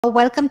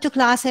Welcome to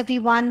class,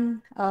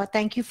 everyone.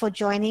 Thank you for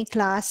joining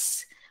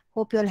class.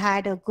 Hope you all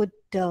had a good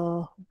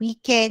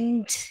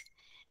weekend.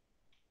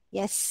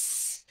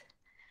 Yes.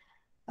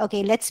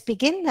 Okay, let's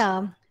begin.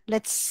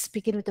 Let's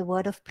begin with a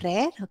word of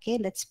prayer. Okay,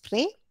 let's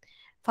pray.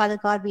 Father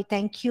God, we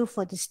thank you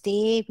for this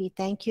day. We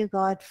thank you,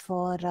 God,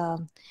 for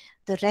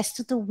the rest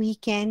of the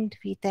weekend.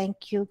 We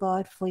thank you,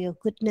 God, for your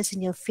goodness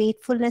and your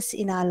faithfulness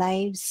in our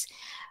lives.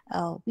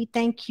 We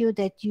thank you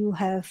that you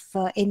have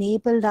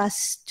enabled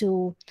us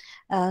to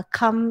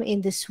come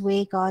in this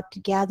way, God, to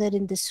gather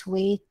in this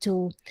way,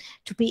 to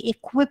be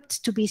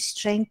equipped, to be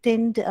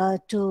strengthened,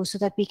 so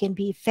that we can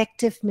be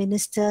effective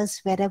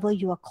ministers wherever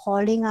you are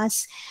calling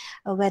us,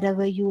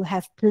 wherever you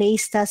have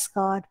placed us,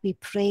 God. We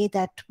pray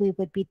that we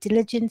would be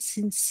diligent,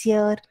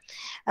 sincere,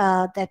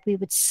 that we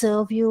would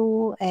serve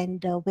you,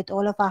 and with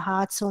all of our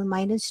heart, soul,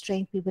 mind, and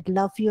strength, we would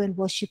love you and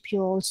worship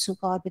you also,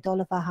 God, with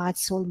all of our heart,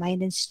 soul,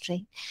 mind, and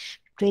strength.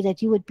 Pray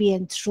that you would be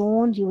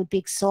enthroned, you would be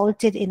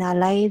exalted in our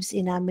lives,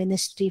 in our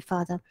ministry,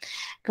 Father.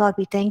 God,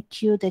 we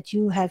thank you that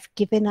you have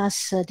given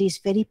us these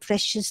very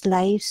precious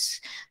lives,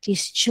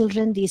 these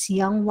children, these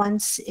young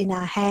ones in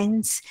our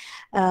hands,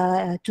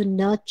 to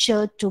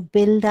nurture, to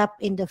build up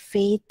in the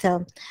faith,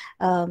 to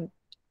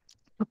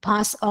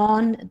pass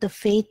on the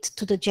faith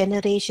to the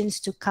generations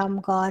to come,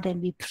 God.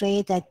 And we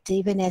pray that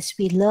even as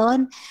we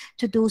learn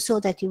to do so,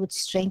 that you would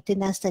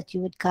strengthen us, that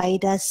you would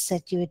guide us,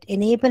 that you would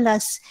enable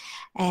us,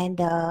 and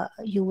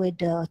you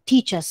would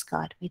teach us,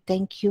 God. We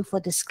thank you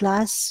for this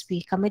class.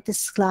 We commit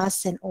this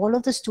class and all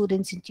of the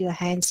students into your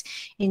hands.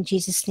 In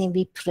Jesus' name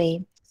we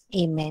pray.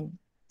 Amen.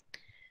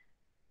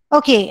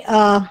 Okay.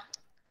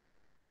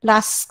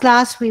 Last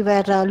class we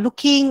were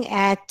looking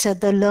at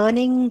the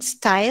learning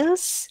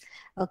styles.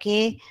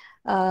 Okay.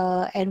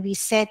 And we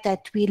said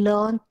that we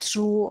learn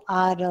through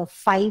our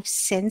five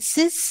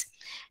senses,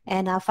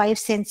 and our five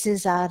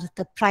senses are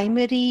the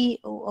primary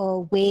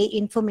way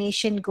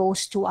information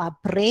goes to our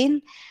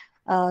brain.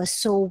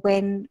 So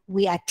when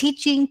we are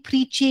teaching,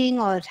 preaching,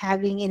 or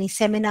having any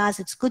seminars,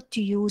 it's good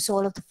to use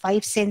all of the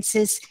five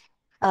senses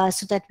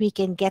so that we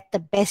can get the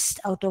best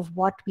out of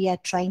what we are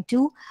trying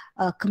to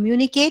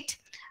communicate.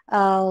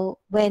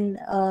 When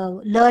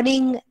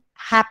learning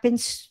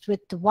happens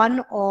with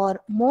one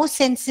or more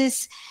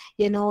senses,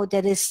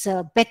 there is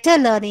better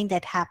learning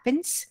that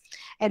happens.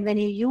 And when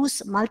you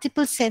use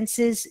multiple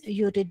senses,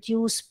 you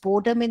reduce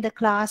boredom in the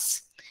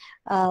class.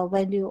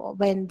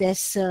 When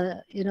there's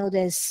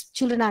there's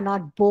children are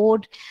not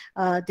bored,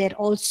 they're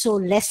also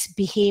less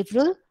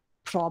behavioral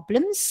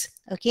problems.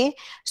 Okay,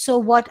 so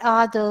what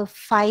are the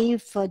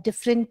five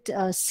different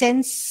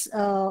sense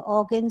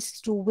organs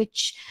through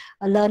which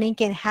learning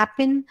can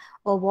happen,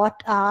 or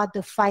what are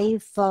the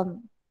five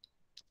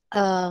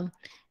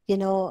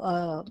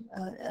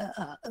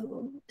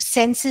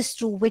senses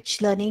through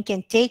which learning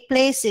can take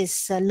place?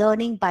 Is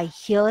learning by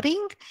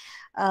hearing,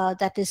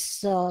 that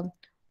is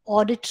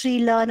auditory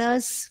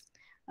learners,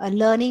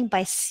 learning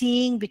by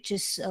seeing, which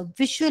is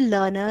visual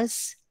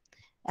learners,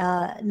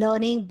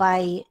 learning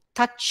by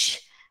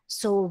touch.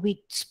 So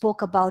we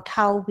spoke about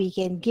how we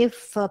can give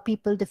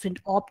people different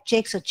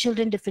objects, or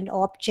children different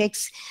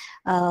objects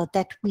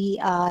that we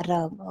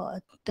are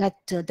that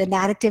the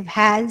narrative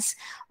has,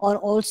 or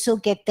also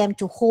get them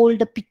to hold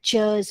the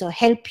pictures, or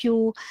help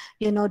you,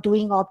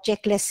 doing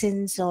object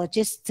lessons, or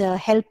just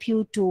help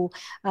you to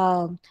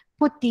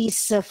put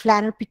these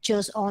flannel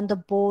pictures on the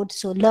board.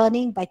 So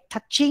learning by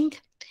touching.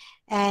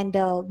 And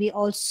we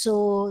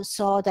also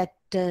saw that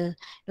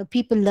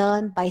people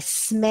learn by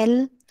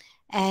smell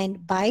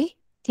and by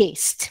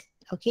taste.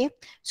 Okay,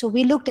 so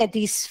we looked at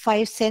these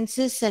five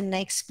senses and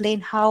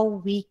explained how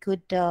we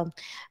could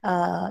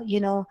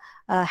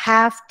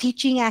have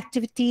teaching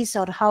activities,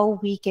 or how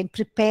we can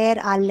prepare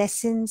our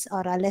lessons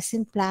or our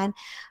lesson plan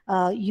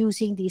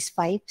using these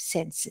five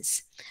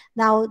senses.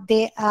 Now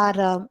there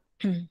are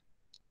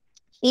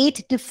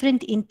 8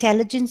 different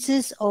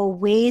intelligences or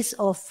ways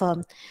of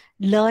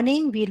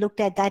learning. We looked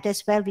at that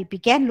as well. We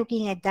began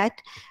looking at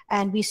that,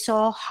 and we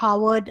saw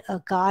Howard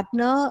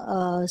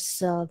Gardner.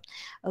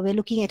 We're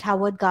looking at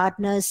Howard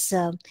Gardner's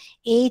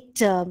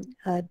 8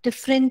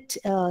 different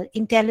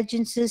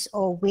intelligences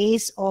or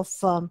ways of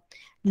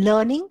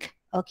learning.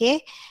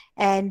 Okay,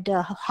 and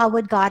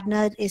Howard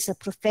Gardner is a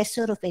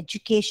professor of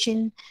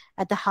education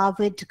at the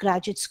Harvard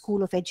Graduate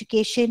School of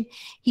Education.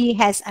 He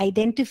has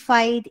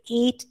identified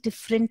 8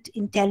 different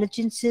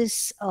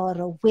intelligences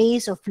or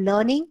ways of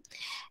learning,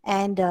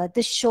 and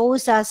this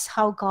shows us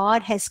how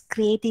God has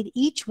created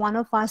each one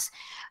of us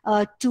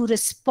to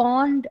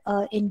respond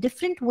in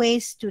different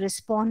ways, to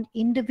respond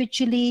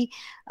individually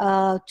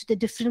to the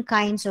different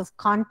kinds of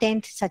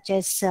content, such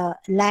as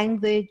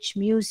language,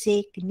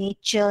 music,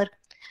 nature,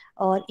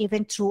 or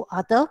even through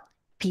other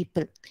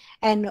people.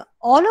 And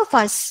all of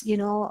us,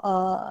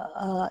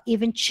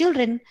 even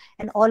children,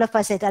 and all of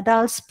us as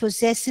adults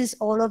possesses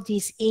all of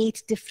these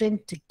 8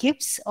 different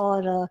gifts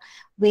or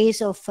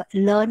ways of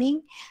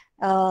learning.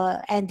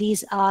 And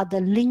these are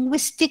the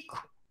linguistic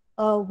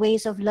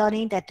ways of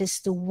learning, that is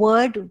the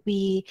word.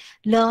 We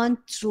learn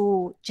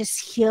through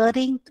just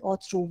hearing or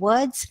through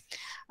words.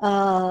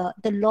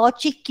 The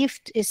logic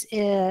gift is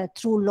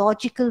through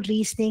logical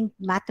reasoning,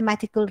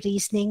 mathematical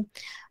reasoning.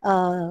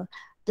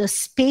 The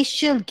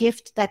spatial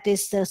gift, that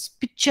is the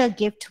picture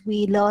gift,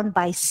 we learn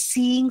by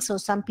seeing. So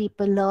some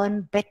people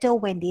learn better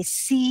when they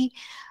see,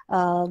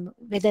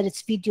 whether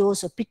it's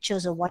videos or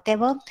pictures or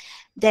whatever.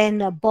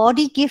 Then a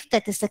body gift,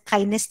 that is the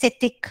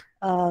kinesthetic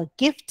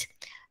gift.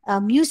 A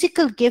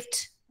musical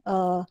gift,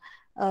 so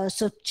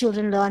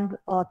children learn,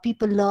 or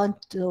people learn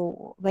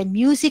to, when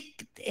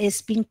music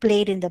is being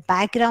played in the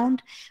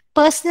background.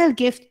 Personal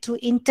gift through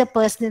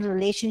interpersonal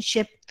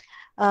relationship.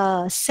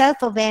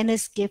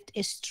 Self-awareness gift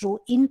is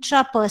through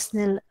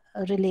intrapersonal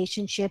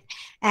relationship.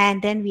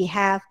 And then we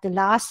have the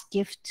last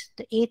gift,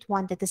 the eighth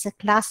one, that is a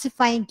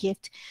classifying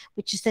gift,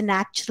 which is the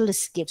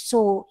naturalist gift.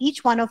 So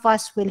each one of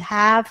us will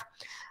have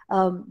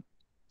um,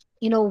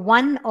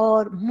 one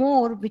or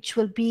more, which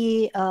will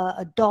be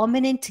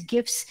dominant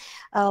gifts,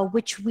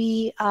 which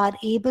we are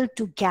able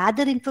to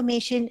gather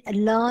information,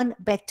 learn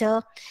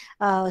better.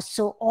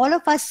 So all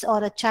of us,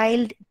 or a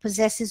child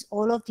possesses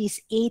all of these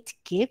eight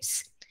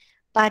gifts,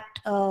 but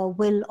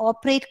will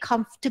operate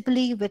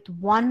comfortably with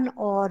one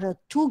or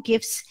two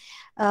gifts,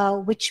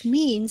 which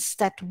means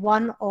that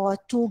one or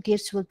two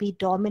gifts will be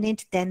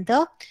dominant than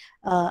the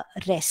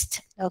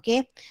rest.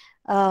 Okay.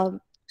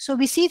 So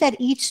we see that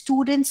each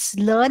student's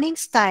learning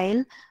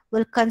style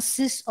will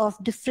consist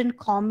of different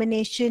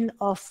combination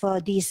of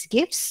these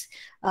gifts.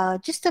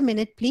 Just a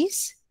minute,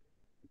 please.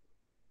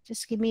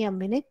 Just give me a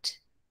minute.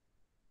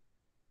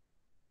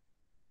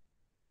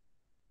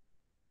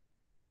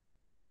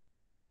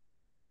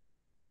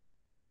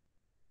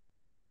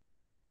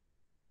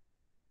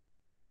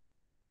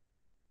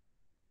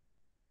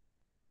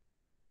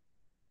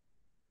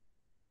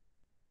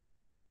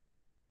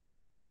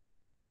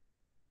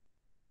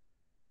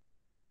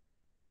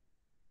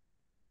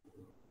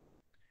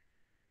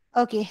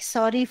 Okay,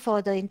 sorry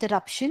for the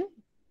interruption.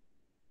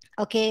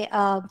 Okay,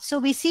 so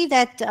we see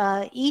that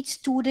each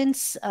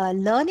student's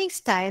learning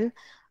style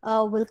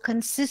will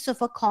consist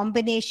of a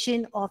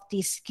combination of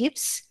these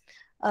gifts.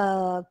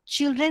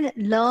 Children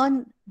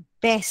learn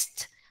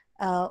best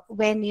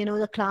when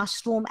the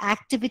classroom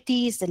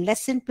activities, the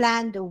lesson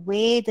plan, the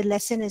way the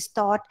lesson is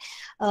taught,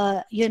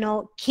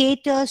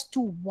 caters to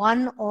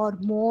one or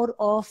more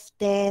of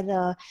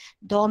their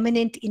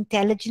dominant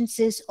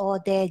intelligences,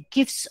 or their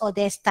gifts, or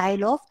their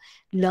style of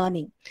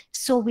learning.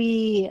 So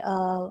we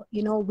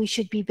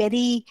should be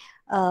very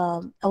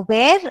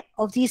aware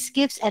of these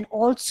gifts, and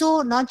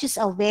also not just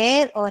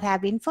aware or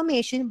have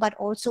information, but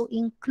also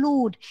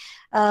include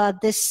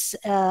this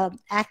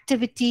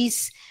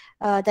activities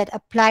that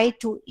apply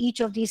to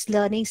each of these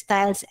learning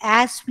styles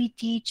as we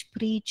teach,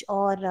 preach,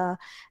 or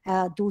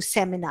do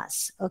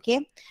seminars.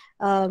 Okay.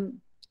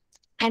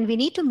 And we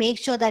need to make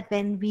sure that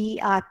when we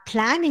are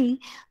planning,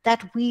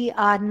 that we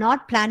are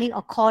not planning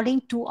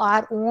according to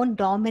our own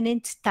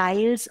dominant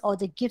styles or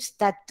the gifts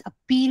that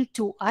appeal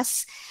to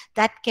us.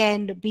 That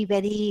can be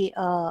very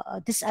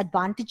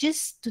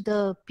disadvantageous to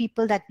the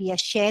people that we are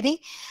sharing,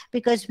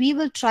 because we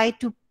will try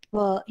to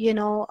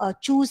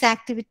choose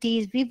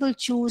activities, we will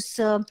choose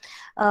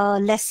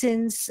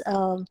lessons,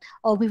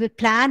 or we will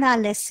plan our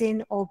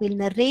lesson, or we'll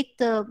narrate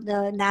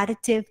the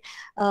narrative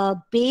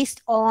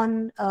based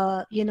on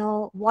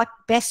what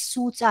best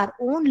suits our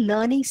own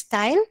learning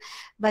style.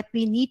 But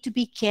we need to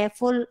be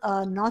careful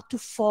not to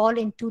fall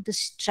into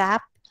this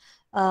trap.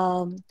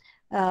 um,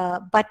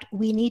 but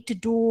we need to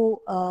do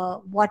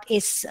what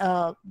is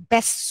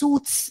best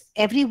suits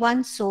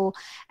everyone. So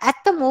at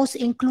the most,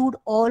 include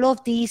all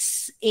of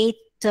these eight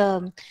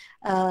learning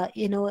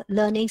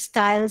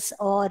styles,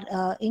 or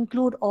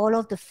include all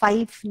of the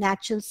five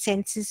natural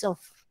senses of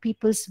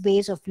people's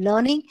ways of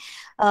learning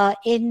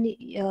in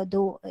your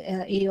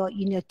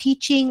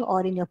teaching,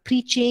 or in your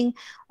preaching,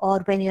 or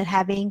when you're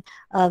having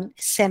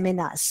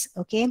seminars.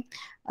 Okay.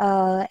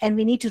 And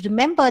we need to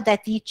remember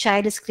that each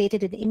child is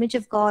created in the image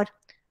of God,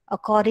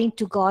 according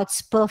to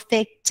God's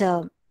perfect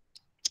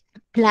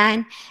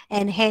plan,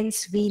 and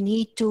hence we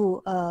need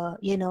to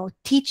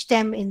teach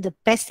them in the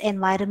best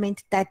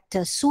environment that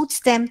suits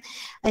them,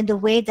 in the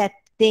way that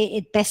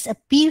it best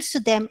appeals to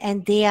them,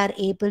 and they are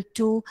able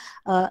to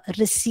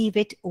receive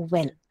it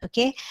well.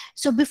 Okay.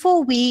 So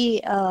before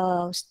we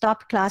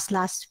stopped class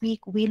last week,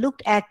 we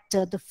looked at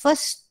the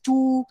first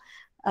two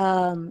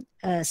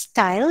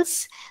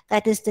styles,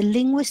 that is the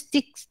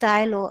linguistic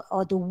style,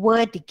 or the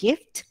word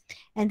gift.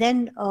 And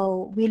then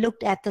we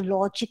looked at the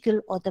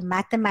logical or the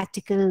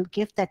mathematical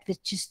gift, that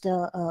which is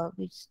the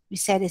which we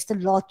said is the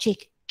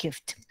logic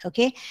gift.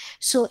 Okay.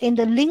 So in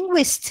the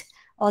linguist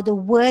or the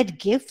word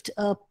gift,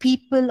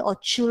 people or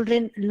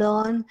children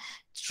learn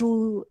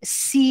through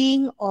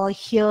seeing or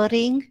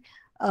hearing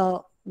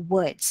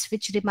words,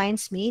 which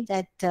reminds me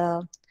that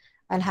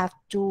I'll have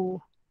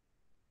to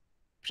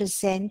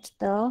present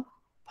the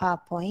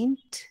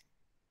PowerPoint.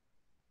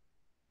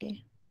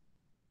 Okay.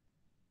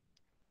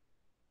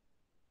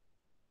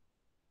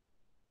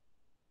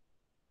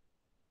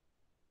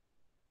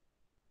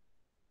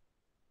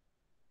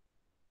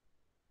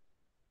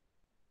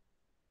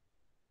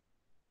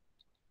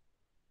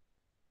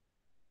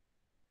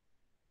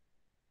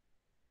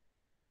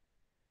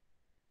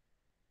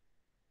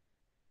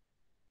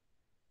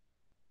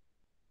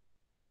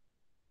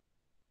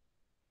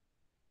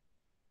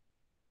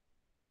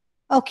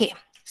 Okay,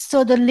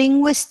 so the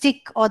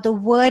linguistic or the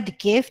word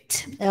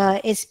gift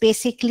is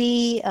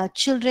basically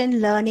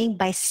children learning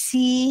by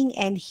seeing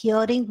and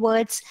hearing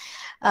words.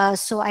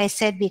 So I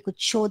said we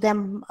could show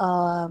them,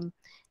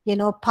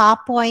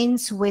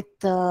 PowerPoints with,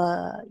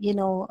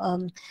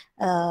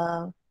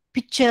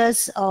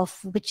 pictures of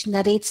which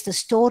narrates the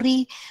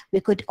story.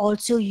 We could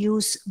also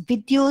use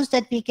videos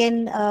that we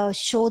can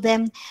show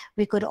them.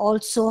 We could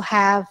also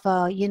have,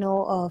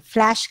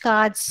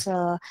 flashcards.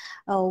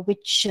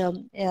 Which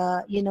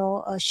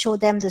show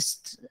them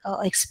this,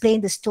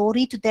 explain the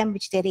story to them,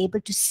 which they're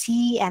able to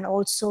see and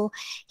also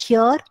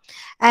hear,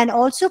 and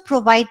also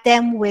provide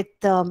them with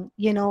with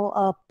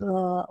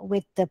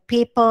the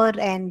paper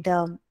and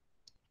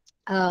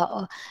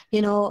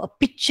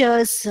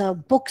pictures,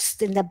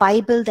 books in the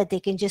Bible that they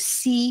can just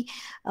see.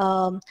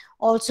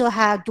 Also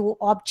have do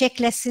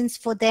object lessons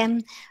for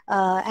them.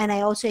 And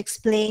I also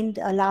explained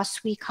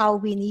last week how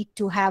we need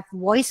to have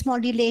voice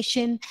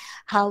modulation,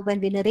 how when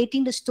we're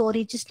narrating the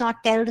story, just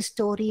not tell the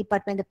story,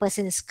 but when the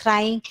person is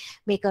crying,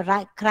 make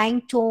a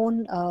crying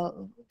tone,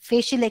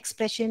 facial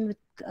expression with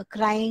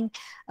crying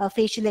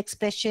facial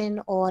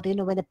expression, or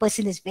when the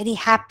person is very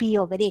happy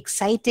or very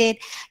excited,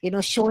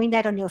 showing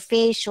that on your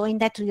face, showing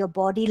that through your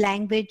body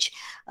language.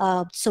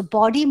 So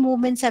body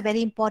movements are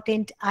very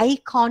important. Eye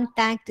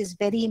contact is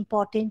very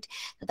important.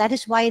 That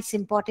is why it's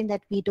important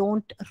that we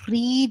don't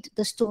read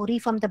the story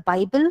from the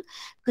Bible,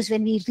 because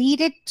when we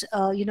read it,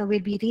 we'll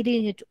be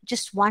reading it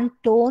just one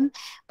tone,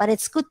 but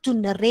it's good to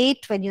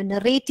narrate. When you're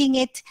narrating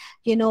it,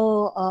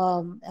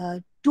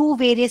 do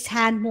various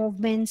hand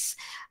movements,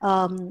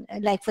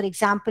 like for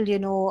example,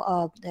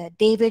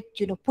 David,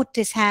 put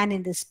his hand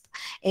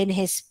in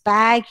his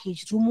bag. He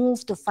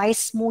removed the 5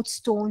 smooth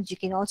stones. You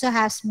can also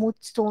have smooth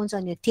stones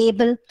on your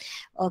table,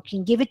 or you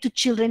can give it to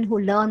children who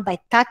learn by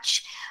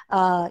touch.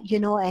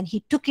 And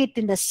he took it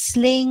in the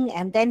sling,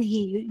 and then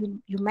you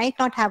might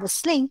not have a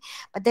sling,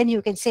 but then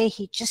you can say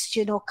he just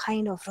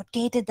kind of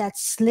rotated that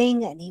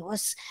sling, and he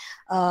was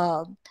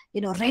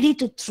ready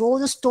to throw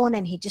the stone,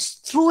 and he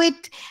just threw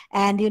it,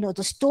 and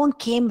the stone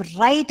came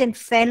right and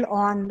fell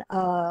on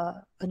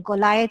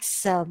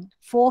Goliath's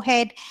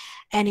forehead,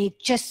 and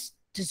this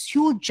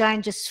huge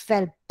giant just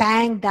fell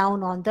bang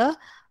down on the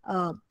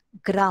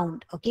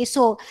ground. Okay,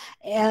 so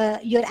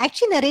you're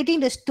actually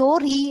narrating the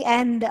story,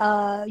 and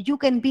you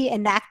can be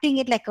enacting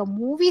it like a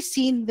movie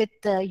scene with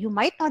you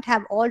might not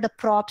have all the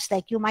props,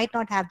 like you might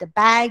not have the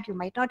bag, you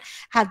might not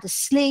have the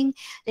sling.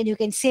 Then you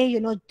can say,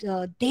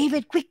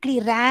 David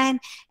quickly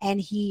ran,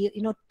 and he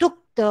took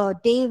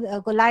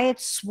the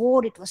Goliath's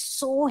sword. It was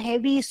so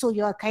heavy, so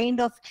you're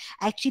kind of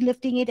actually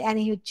lifting it, and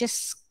you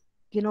just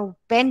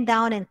bend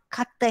down and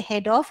cut the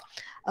head off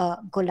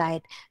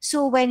Goliath.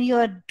 So when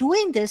you're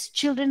doing this,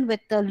 children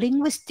with the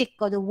linguistic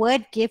or the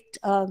word gift,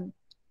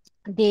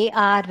 they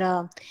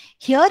are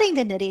hearing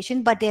the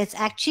narration, but they're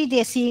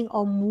seeing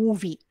a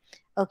movie.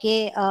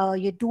 Okay,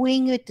 you're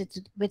doing it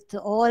with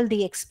all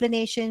the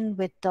explanation,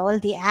 with all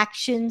the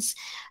actions,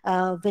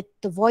 with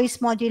the voice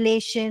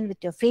modulation,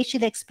 with your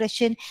facial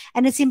expression.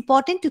 And it's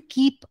important to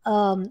keep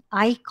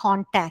eye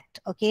contact.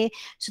 Okay,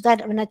 so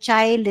that when a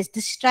child is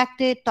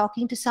distracted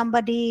talking to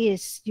somebody,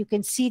 you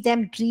can see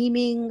them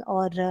dreaming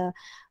or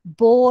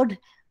bored.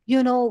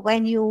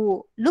 When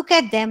you look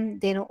at them,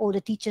 they know, oh, the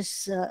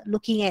teacher's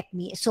looking at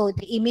me, so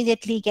they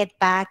immediately get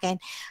back, and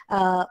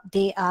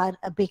they are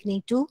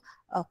beginning to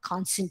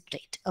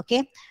concentrate.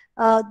 Okay,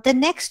 the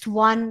next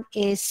one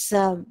is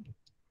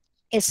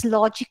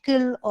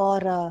logical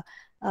or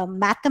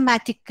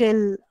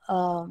mathematical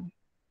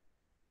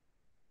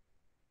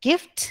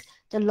gift,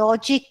 the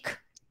logic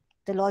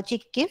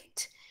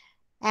gift.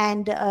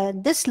 And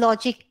this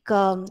logic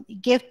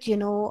gift,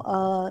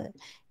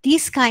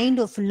 these kind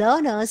of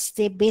learners,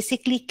 they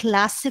basically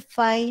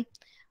classify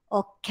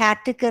or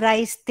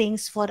categorize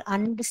things for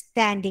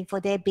understanding, for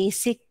their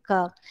basic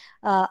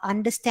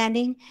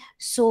understanding.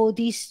 So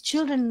these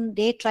children,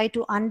 they try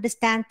to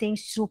understand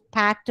things through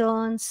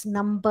patterns,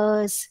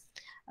 numbers,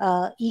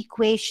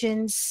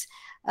 equations.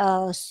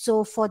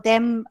 So for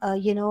them,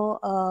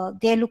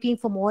 they're looking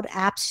for more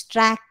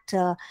abstract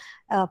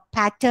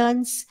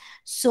patterns.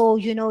 So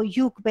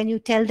when you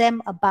tell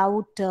them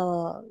about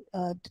the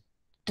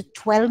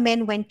 12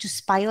 men went to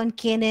spy on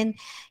Canaan,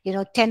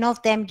 10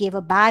 of them gave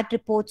a bad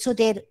report. So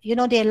they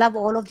love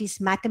all of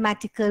these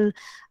mathematical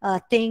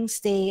things.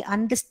 They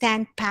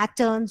understand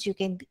patterns. You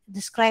can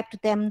describe to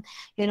them,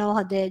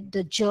 how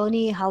the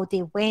journey, how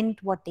they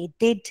went, what they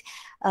did.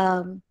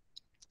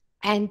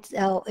 And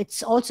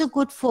it's also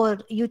good for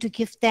you to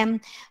give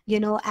them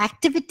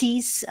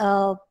activities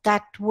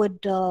that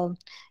would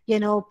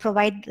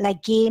provide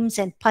like games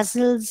and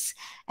puzzles,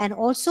 and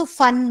also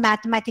fun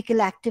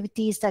mathematical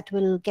activities that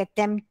will get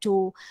them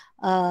to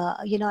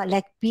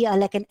like be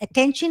like an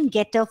attention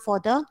getter for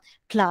the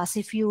class.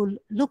 If you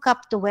look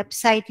up the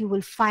website, you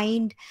will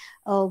find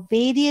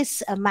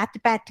various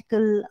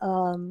mathematical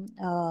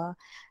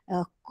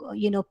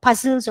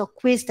puzzles or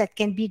quiz that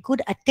can be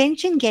good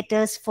attention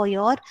getters for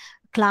your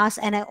class.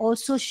 And I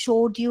also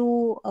showed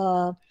you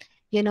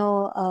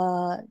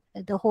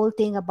the whole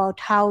thing about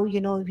how,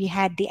 we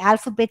had the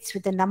alphabets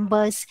with the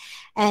numbers,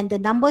 and the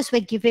numbers were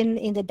given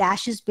in the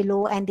dashes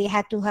below, and they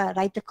had to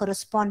write the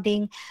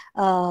corresponding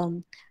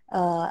um,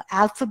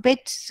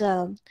 alphabets,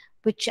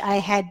 which I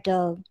had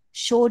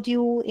showed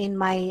you in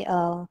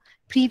my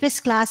previous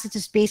class. It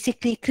is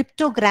basically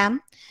cryptogram.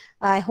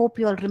 I hope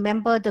you all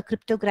remember the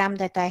cryptogram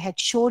that I had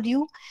showed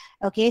you.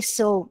 Okay,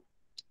 so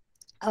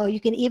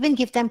you can even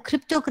give them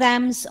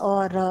cryptograms,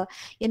 or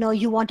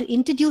you want to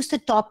introduce the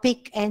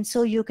topic, and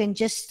so you can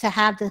just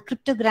have the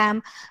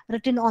cryptogram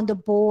written on the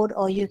board,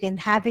 or you can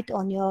have it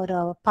on your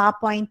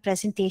PowerPoint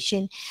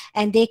presentation,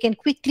 and they can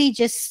quickly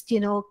just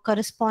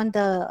correspond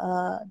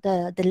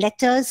the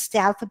letters, the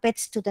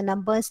alphabets to the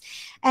numbers,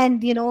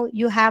 and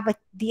you have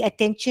the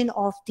attention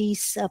of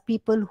these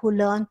people who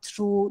learn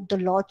through the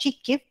logic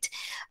gift.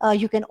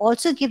 You can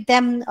also give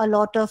them a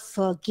lot of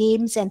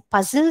games and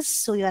puzzles,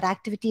 so your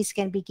activities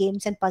can be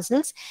games and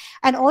puzzles,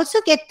 and also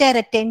get their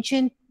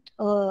attention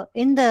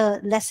in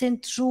the lesson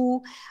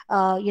through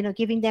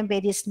giving them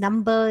various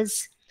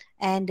numbers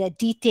and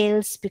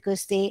details,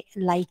 because they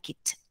like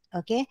it.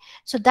 Okay,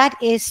 so that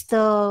is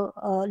the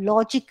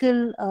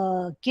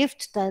logical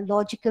gift, the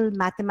logical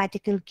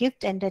mathematical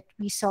gift, and that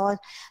we saw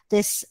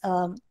this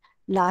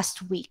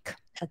last week.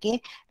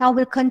 Okay, now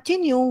we'll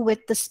continue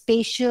with the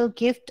spatial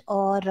gift,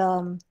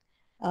 or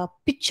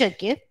picture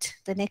gift.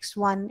 The next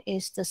one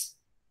is the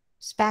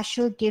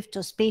spatial gift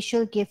or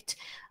spatial gift,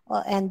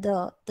 and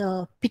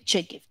the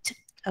picture gift.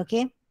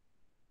 Okay.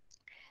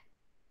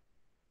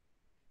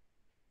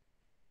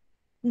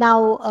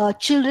 Now,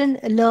 children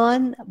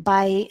learn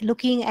by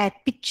looking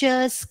at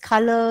pictures,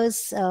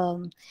 colors,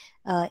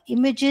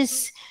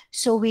 images.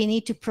 So we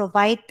need to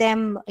provide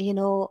them,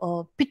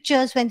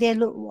 pictures when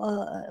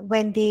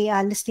they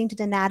are listening to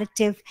the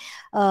narrative.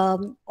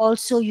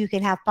 Also, you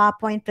can have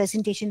PowerPoint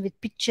presentation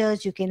with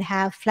pictures. You can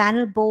have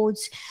flannel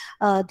boards.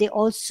 They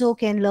also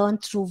can learn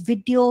through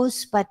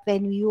videos. But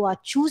when you are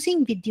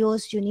choosing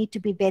videos, you need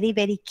to be very,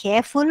 very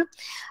careful,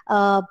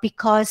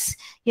 because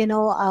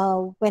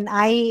when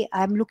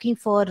I'm looking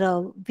for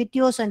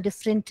videos on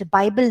different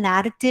Bible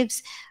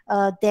narratives,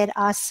 there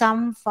are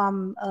some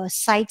from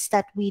sites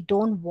that we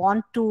don't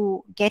want to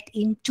get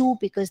into,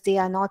 because they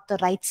are not the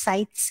right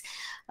sites,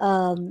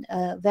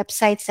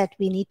 websites that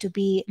we need to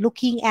be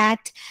looking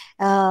at.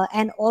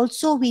 And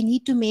also we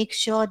need to make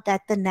sure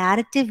that the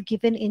narrative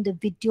given in the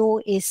video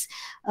is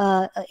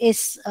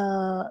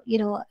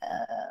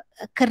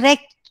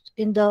correct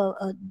in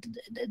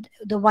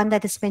the one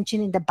that is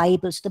mentioned in the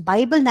Bible. So the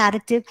Bible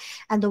narrative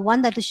and the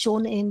one that is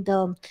shown in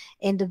the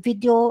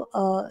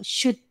video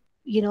should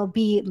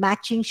be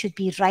matching, should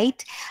be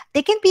right.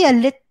 There can be a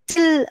little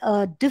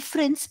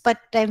difference, but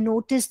I've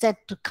noticed that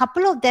a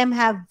couple of them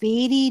have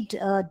varied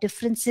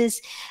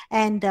differences,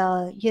 and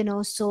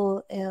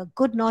so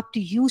good not to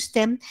use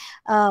them.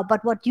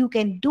 But what you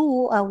can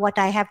do, what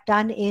I have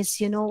done is,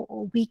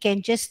 we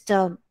can just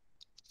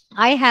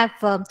I have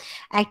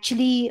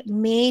actually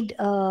made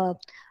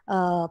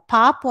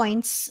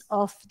PowerPoints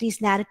of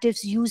these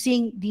narratives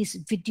using these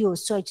videos.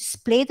 So I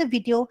just play the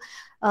video,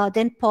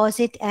 then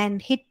pause it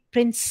and hit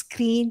print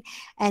screen,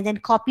 and then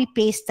copy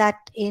paste that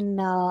in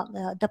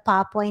the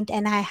PowerPoint,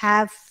 and I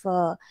have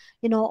all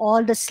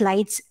the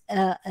slides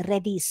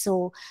ready.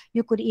 So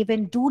you could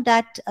even do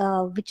that,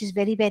 which is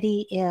very,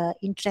 very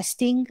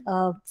interesting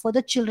for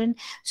the children.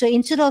 So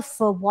instead of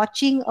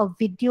watching a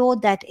video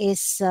that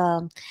is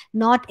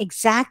not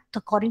exact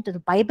according to the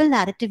Bible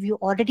narrative, you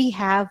already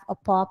have a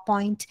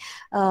PowerPoint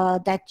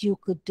that you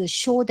could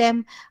show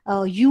them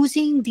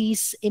using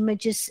these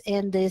images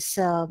in this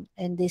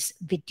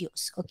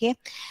videos. Okay,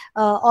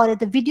 or if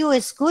the video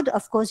is good,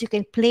 of course you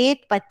can play it,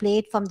 but play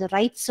it from the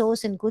right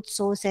source and good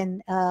source,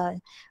 and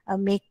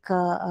make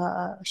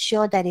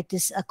sure that it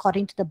is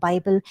according to the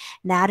Bible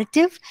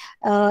narrative.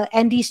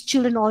 And these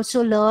children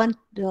also learn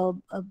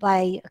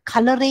by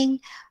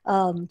coloring.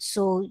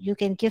 So you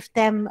can give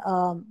them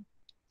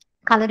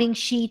coloring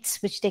sheets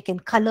which they can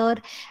color,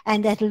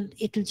 and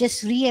it'll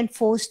just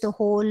reinforce the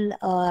whole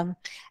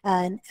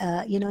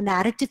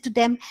narrative to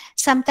them.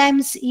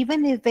 Sometimes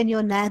even if when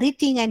you're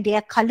narrating and they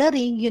are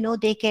coloring,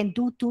 they can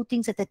do two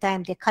things at a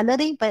time. They're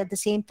coloring, but at the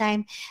same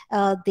time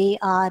they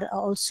are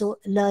also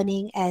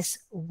learning as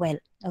well.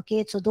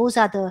 Okay, so those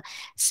are the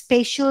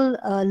spatial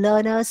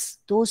learners,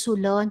 those who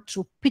learn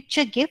through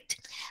picture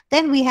gift.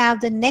 Then we have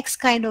the next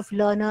kind of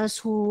learners,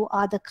 who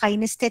are the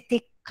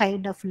kinesthetic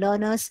kind of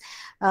learners,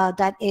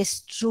 that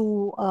is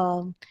through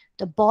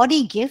the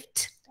body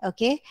gift.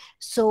 Okay,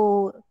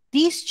 so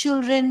these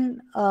children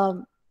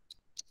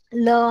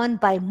learn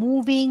by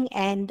moving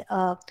and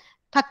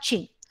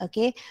touching.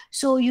 Okay,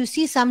 so you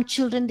see some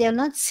children, they'll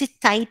not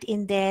sit tight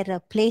in their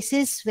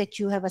places which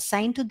you have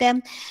assigned to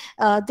them.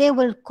 They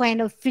will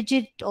kind of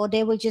fidget, or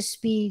they will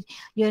just be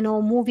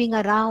moving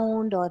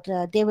around, or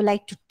they will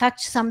like to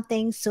touch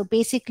something. So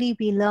basically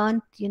we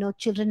learn,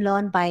 children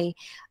learn by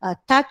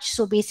touch.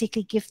 So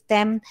basically give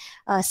them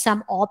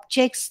some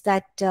objects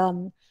that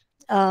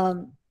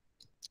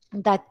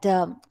that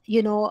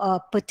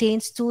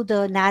pertains to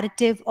the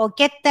narrative, or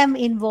get them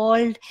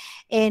involved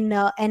in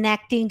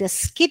enacting the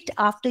skit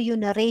after you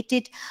narrate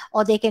it,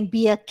 or they can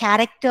be a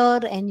character,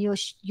 and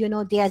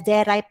they are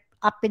there right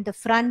up in the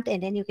front,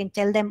 and then you can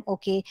tell them,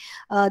 okay,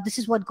 this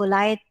is what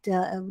this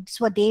is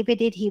what David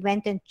did. He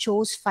went and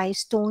chose 5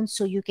 stones,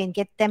 so you can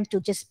get them to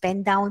just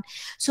bend down.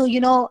 So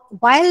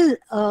while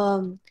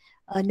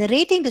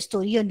narrating the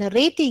story, you're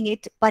narrating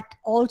it, but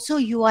also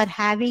you are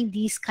having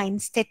these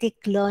kinesthetic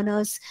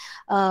learners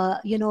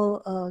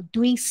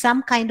doing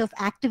some kind of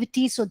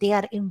activity, so they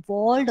are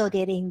involved or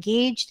they're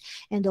engaged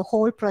in the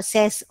whole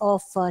process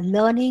of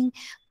learning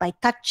by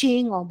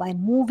touching or by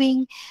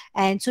moving.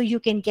 And so you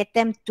can get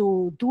them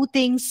to do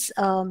things,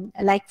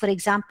 like, for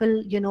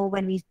example,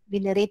 when we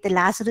narrate the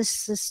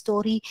Lazarus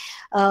story,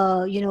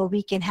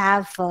 we can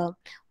have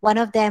one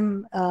of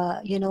them,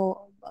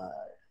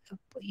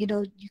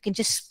 you can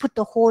just put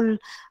the whole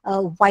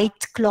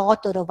white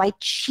cloth or a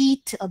white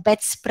sheet, a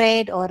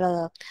bedspread,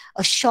 or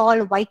a shawl,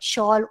 white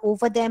shawl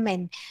over them,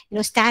 and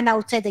stand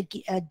outside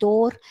the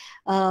door.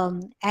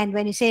 And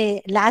when you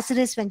say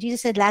Lazarus, when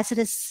Jesus said,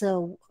 Lazarus,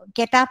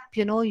 get up,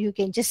 you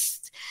can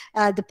just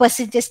the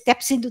person just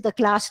steps into the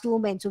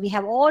classroom, and so we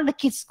have all the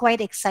kids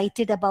quite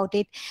excited about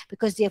it,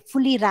 because they're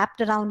fully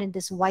wrapped around in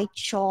this white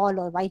shawl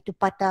or white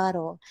dupatta,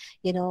 or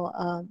you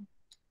know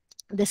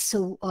this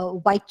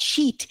white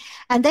sheet.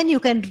 And then you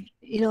can,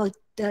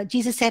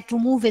 Jesus said,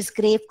 remove his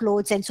grave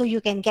clothes, and so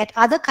you can get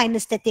other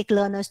kinesthetic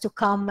learners to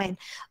come and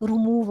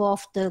remove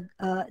off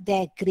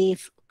their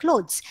grave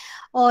clothes.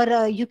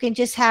 Or you can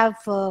just have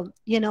a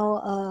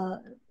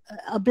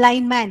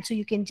blind man, so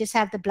you can just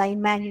have the blind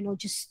man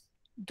just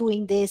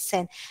doing this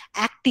and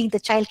acting. The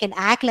child can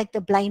act like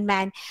the blind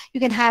man. You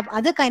can have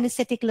other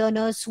kinesthetic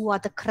learners who are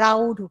the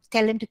crowd, who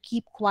tell him to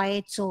keep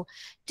quiet. So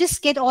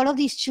just get all of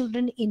these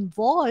children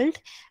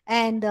involved,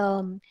 and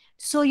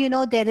so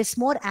there is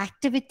more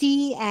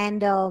activity,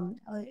 and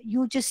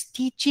you just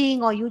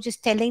teaching or you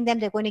just telling them,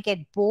 they're going to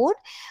get bored.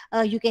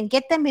 You can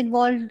get them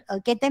involved,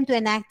 get them to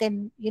enact,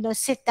 and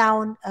sit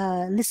down,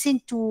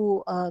 listen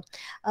to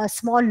a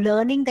small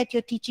learning that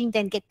you're teaching,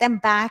 then get them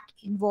back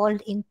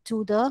involved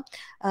into the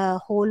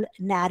whole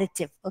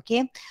narrative.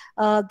 Okay.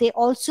 They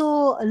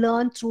also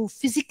learn through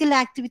physical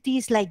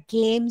activities like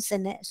games,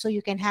 and so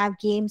you can have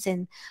games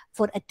and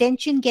for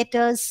attention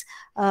getters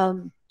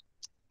in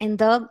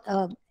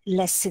the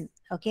lesson.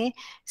 Okay.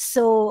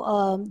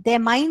 So their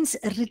minds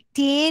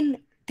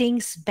retain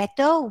things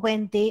better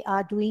when they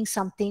are doing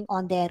something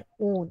on their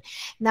own.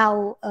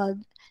 Now,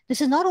 this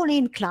is not only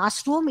in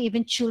classroom,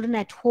 even children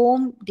at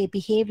home, they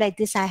behave like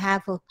this. I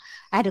had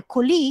a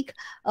colleague,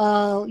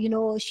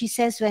 she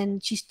says when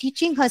she's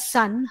teaching her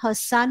son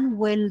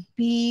will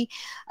be,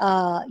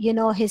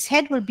 his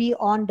head will be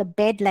on the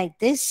bed like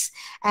this,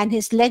 and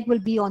his leg will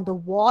be on the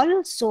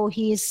wall. So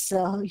he's,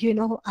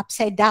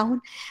 upside down,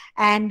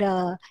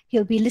 and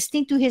he'll be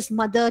listening to his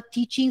mother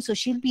teaching. So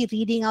she'll be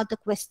reading out the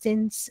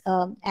questions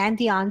and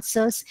the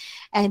answers,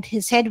 and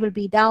his head will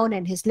be down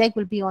and his leg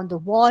will be on the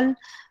wall,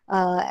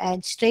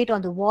 and straight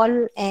on the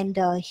wall, and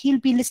he'll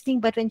be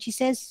listening. But when she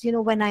says,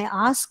 when I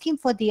ask him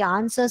for the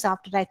answers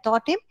after I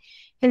taught him,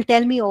 he'll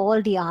tell me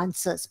all the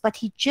answers, but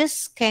he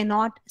just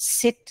cannot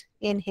sit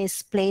in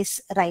his place,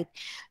 right?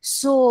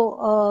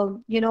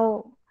 So,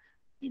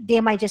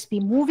 they might just be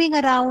moving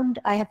around.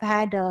 I have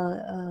had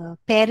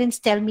parents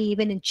tell me,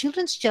 even in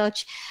children's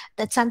church,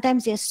 that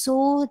sometimes they're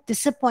so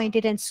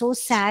disappointed and so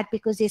sad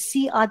because they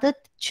see other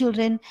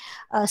children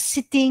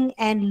sitting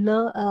and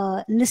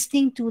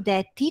listening to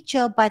their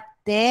teacher, but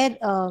their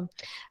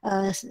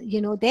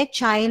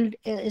child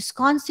is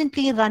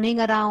constantly running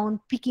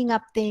around, picking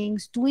up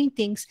things, doing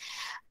things.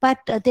 But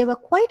they were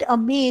quite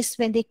amazed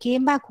when they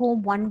came back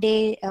home one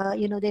day.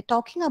 They're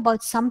talking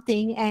about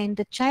something, and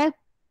the child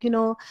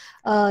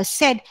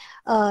said,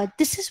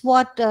 this is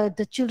what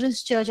the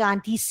children's church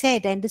auntie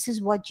said, and this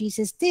is what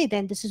Jesus did,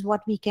 and this is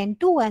what we can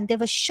do. And they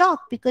were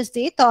shocked because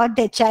they thought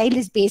their child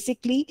is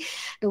basically,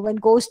 when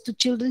goes to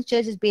children's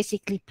church, is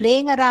basically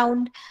playing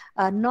around,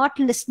 not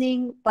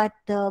listening. But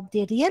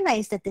they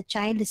realized that the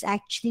child is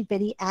actually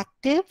very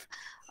active,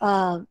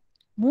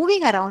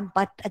 moving around,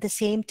 but at the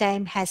same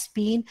time has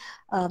been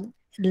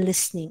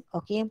listening.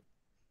 Okay.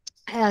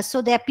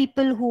 So there are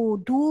people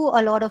who do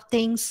a lot of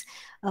things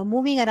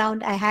moving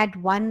around. I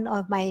had one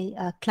of my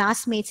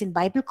classmates in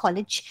Bible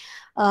college.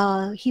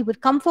 He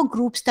would come for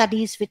group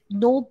studies with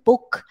no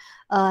book,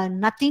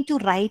 nothing to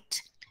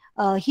write.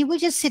 He will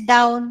just sit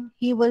down.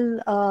 He will,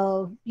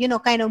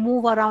 kind of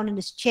move around in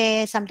his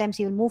chair. Sometimes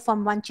he will move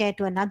from one chair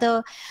to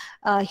another.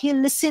 He'll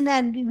listen,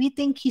 and we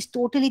think he's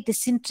totally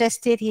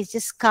disinterested. He's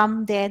just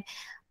come there,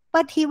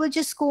 but he will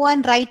just go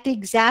and write the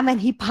exam, and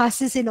he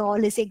passes in all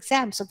his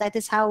exams. So that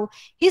is how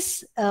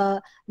his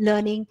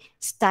learning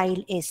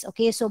style is.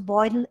 Okay, so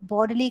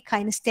bodily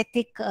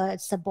kinesthetic,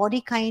 it's a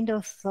body kind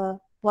of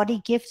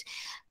body gift,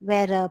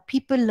 where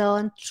people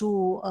learn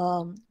through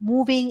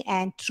moving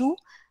and through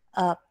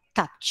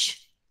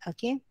touch.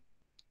 Okay.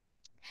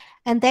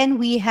 And then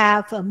we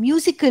have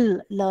musical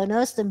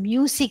learners, the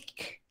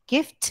music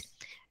gift.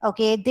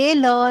 Okay, they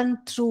learn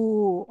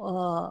through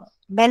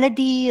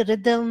melody,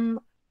 rhythm,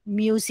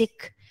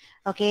 music.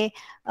 Okay,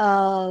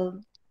 uh,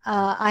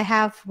 I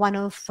have one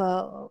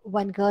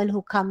girl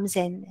who comes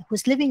and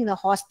who's living in a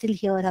hostel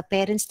here. Her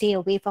parents stay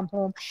away from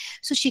home,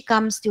 so she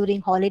comes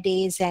during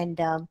holidays. And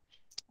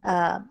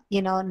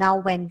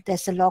now when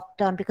there's a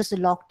lockdown, because the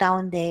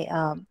lockdown,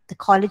 the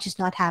college is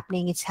not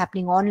happening; it's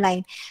happening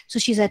online. So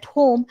she's at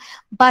home,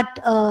 but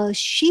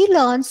she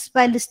learns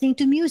by listening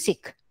to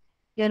music.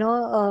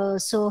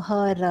 So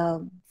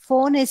her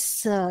phone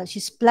is,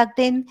 she's plugged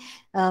in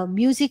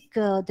music,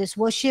 there's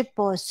worship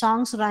or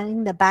songs running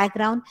in the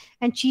background,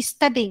 and she's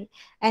studying.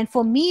 And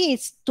for me,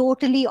 it's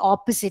totally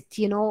opposite.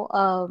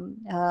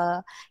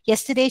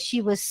 Yesterday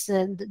she was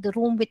in the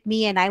room with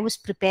me, and I was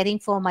preparing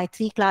for my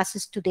 3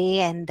 classes today.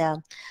 And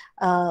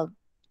uh,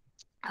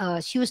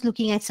 she was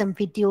looking at some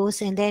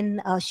videos, and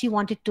then she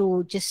wanted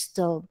to just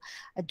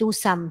do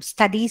some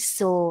studies.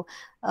 So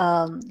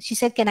she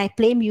said, can I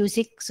play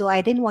music? So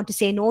I didn't want to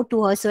say no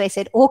to her, so I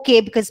said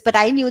okay, but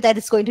I knew that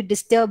it's going to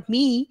disturb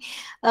me.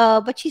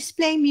 But she's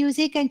playing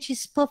music and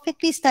she's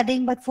perfectly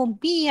studying, but for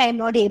me, I'm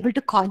not able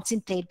to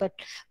concentrate. But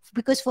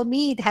because for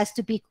me, it has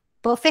to be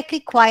perfectly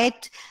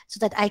quiet so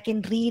that I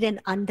can read and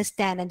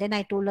understand. And then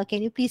I told her,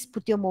 can you please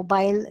put your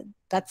mobile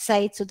that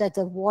side so that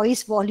the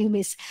voice volume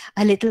is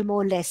a little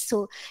more less.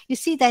 So you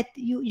see that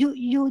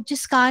you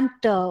just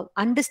can't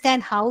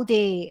understand how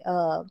they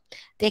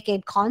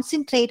can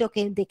concentrate.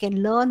 Okay, they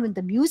can learn with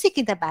the music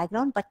in the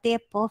background, but they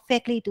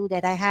perfectly do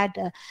that. I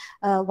had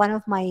one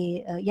of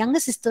my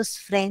younger sister's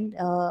friend,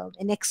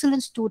 an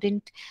excellent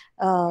student,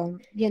 uh,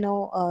 you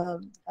know uh,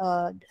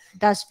 uh,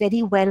 does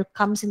very well,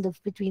 comes in the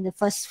between the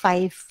first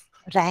 5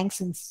 ranks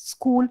in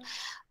school,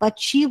 but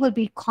she will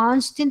be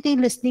constantly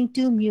listening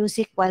to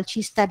music while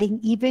she's studying,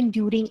 even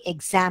during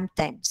exam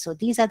time. So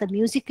these are the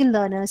musical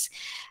learners.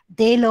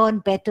 They learn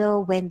better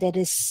when there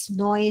is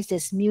noise,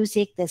 there's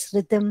music, there's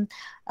rhythm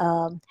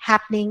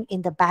happening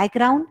in the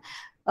background.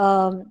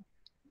 Um,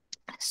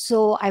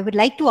 so I would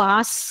like to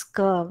ask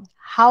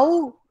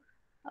how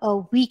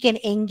we can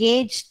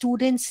engage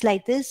students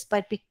like this,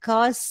 but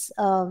because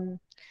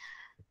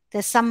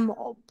there's some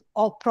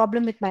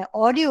problem with my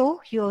audio,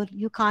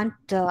 you can't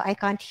I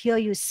can't hear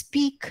you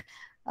speak.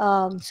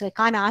 So I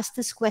can't ask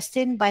this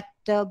question, but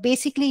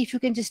basically if you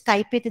can just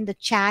type it in the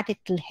chat, it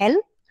will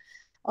help.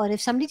 Or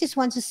if somebody just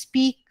wants to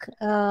speak,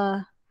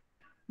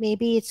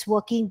 maybe it's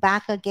working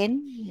back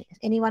again.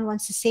 Anyone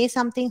wants to say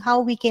something, how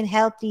we can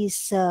help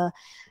these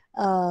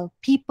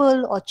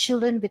people or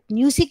children with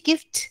music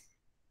gift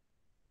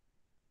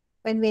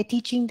when we're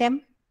teaching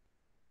them?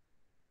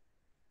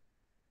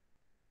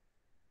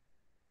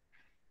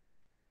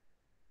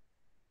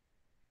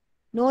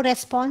 No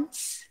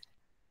response.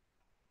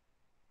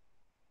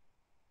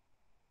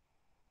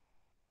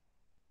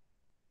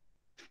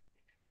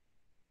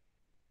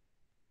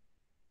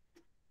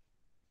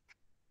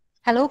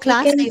 Hello We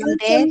class, can are you all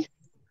do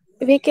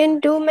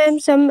there? ma'am,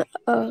 some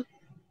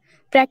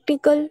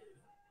practical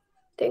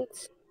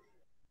things.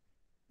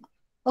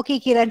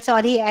 Okay, Kiran,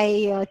 sorry,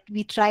 I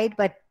we tried,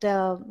 but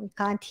we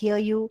can't hear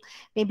you.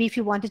 Maybe if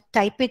you want to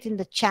type it in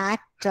the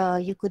chat,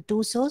 you could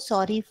do so.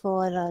 Sorry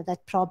for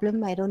that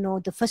problem. I don't know.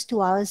 The first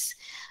 2 hours,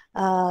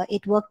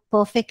 it worked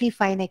perfectly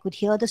fine. I could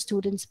hear the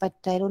students, but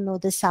I don't know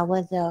this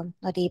hour,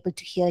 not able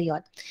to hear you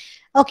all.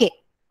 Okay,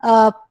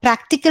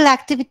 practical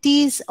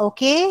activities.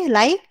 Okay,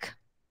 like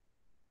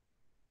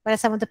what are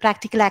some of the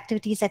practical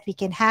activities that we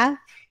can have?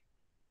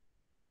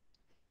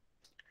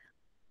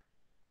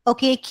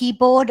 Okay,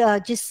 keyboard,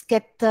 just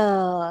get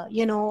the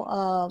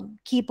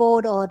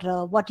keyboard,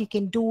 or what you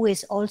can do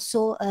is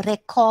also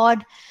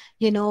record.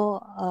 you know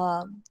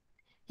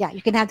yeah,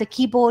 you can have the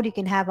keyboard, you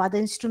can have other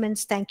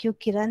instruments. Thank you,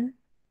 Kiran.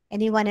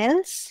 Anyone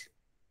else?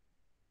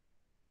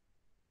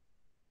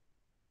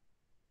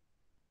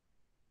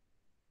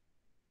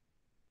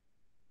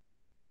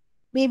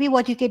 Maybe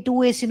what you can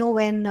do is,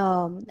 when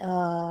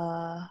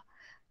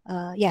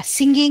yeah,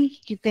 singing,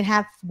 you can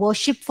have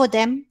worship for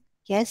them.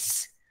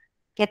 Yes,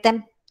 get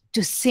them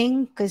to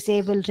sing because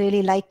they will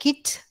really like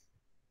it.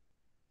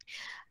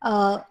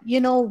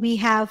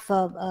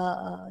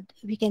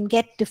 We can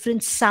get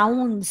different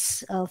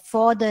sounds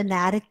for the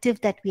narrative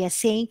that we are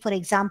saying. For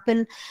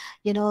example,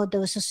 there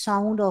was a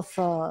sound of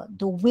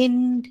the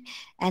wind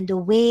and the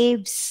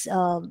waves.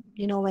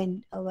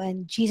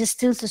 When Jesus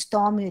stills the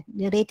storm, you're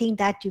narrating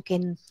that, you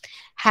can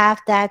have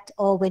that.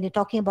 Or when you're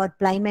talking about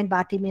blind man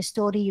Bartimaeus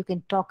story, you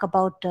can talk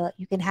about,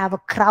 you can have a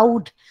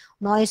crowd,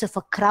 noise of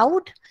a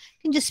crowd.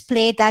 You can just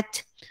play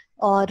that.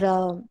 Or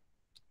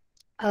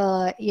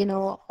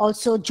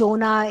also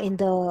Jonah in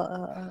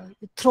the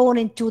thrown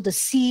into the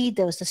sea.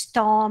 There was a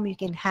storm. You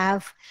can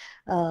have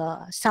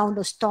sound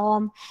of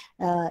storm.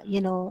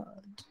 You know,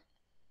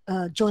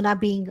 Jonah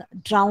being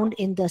drowned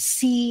in the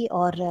sea,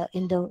 or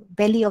in the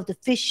belly of the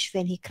fish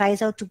when he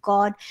cries out to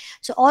God.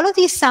 So all of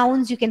these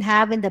sounds you can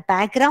have in the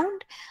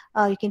background.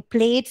 You can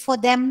play it for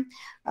them.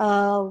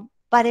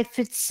 But if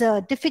it's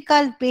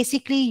difficult,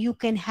 basically you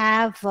can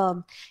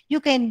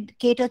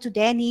cater to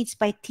their needs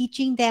by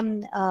teaching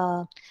them,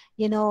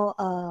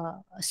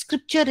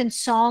 scripture and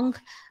song.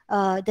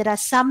 There are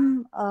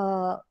some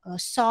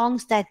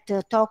songs that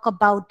talk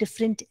about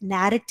different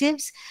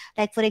narratives.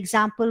 Like, for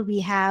example, we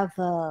have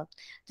the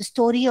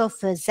story of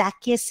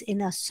Zacchaeus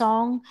in a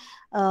song.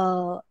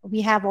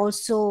 We have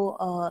also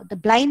the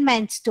blind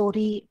man's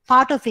story,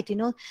 part of it,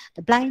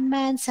 the blind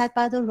man sat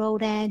by the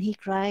road and he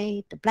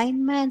cried. The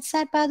blind man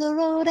sat by the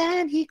road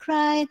and he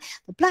cried.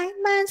 The blind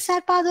man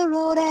sat by the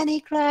road and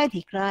he cried.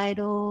 He cried,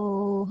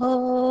 oh,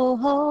 oh,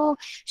 oh,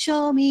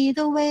 show me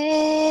the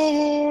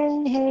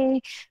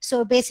way.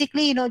 So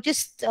basically,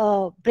 just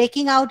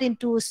breaking out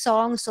into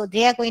songs. So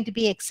they are going to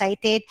be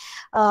excited.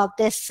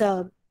 There's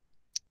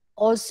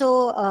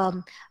also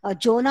a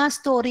Jonah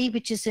story,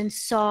 which is in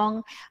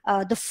song,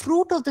 the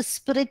fruit of the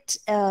spirit,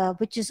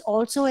 which is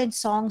also in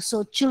song.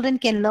 So children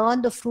can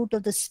learn the fruit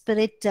of the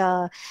spirit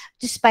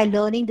just by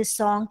learning the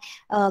song.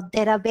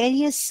 There are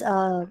various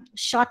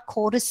short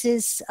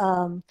choruses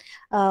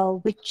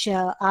which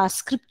are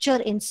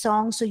scripture in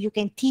song, so you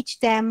can teach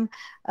them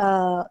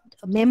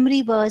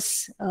memory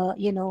verse,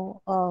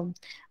 the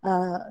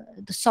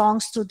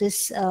songs to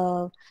this,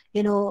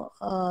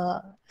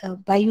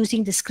 by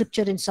using the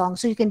scripture in song.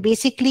 So you can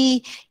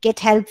basically get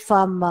help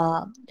from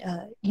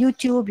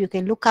YouTube. You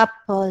can look up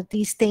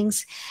these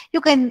things. You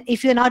can,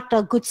 if you're not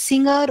a good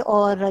singer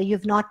or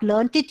you've not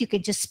learned it, you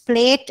can just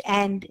play it.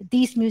 And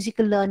these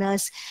musical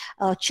learners,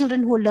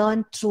 children who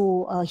learn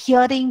through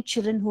hearing,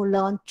 children who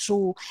learn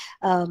through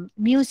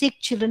music,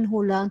 children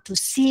who learn through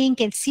seeing,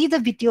 can see the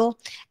video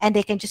and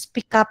they can just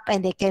pick up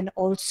and they can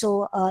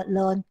also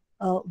learn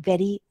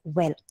very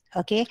well.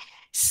 Okay,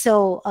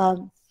 so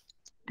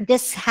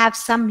just have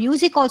some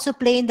music also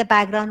play in the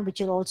background,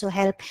 which will also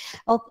help.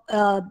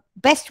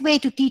 Best way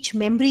to teach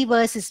memory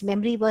verse is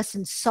memory verse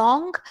in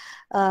song.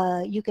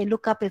 You can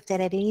look up if there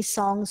are any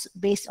songs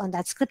based on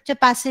that scripture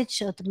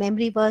passage or the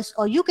memory verse,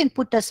 or you can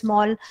put a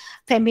small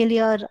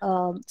familiar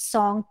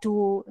song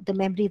to the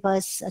memory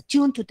verse, a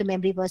tune to the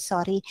memory verse,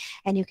 sorry,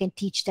 and you can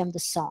teach them the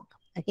song.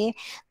 Okay,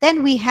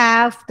 then we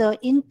have the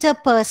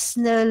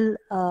interpersonal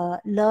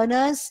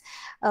learners,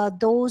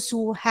 those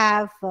who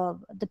have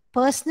the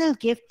personal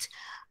gift.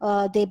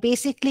 They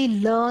basically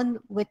learn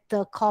with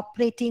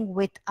cooperating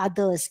with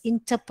others,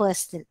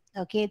 interpersonal.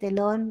 Okay, they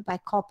learn by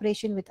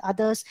cooperation with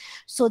others.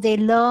 So they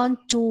learn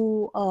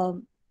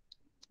to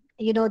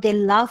they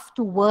love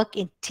to work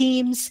in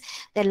teams,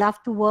 they love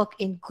to work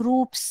in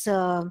groups,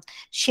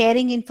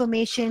 sharing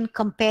information,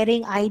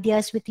 comparing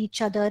ideas with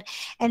each other.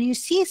 And you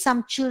see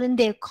some children,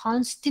 they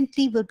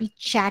constantly will be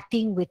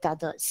chatting with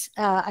others.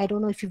 I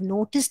don't know if you've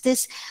noticed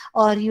this,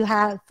 or you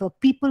have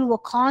people who are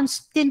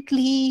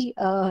constantly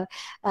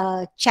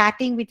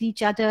chatting with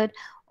each other.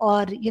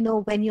 Or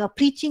when you're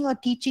preaching or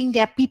teaching,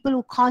 there are people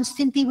who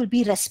constantly will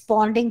be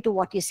responding to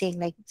what you're saying,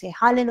 like say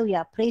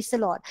hallelujah, praise the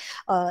Lord,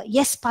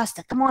 yes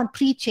pastor, come on,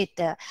 preach it,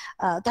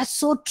 that's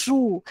so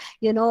true.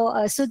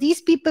 So these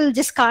people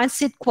just can't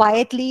sit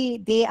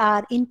quietly. They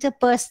are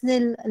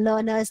interpersonal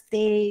learners.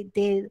 They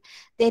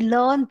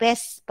learn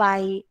best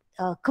by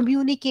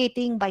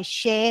communicating, by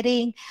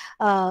sharing,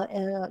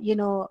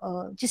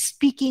 just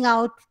speaking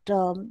out,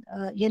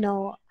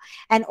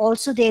 and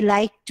also they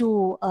like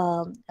to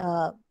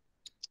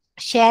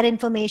share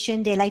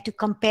information. They like to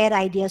compare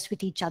ideas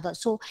with each other.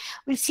 So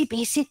we'll see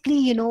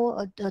basically,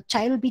 the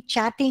child will be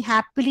chatting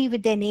happily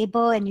with their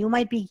neighbor, and you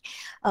might be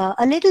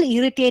a little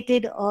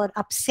irritated or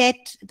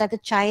upset that the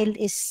child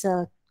is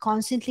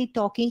constantly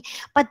talking.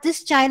 But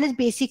this child is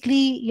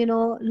basically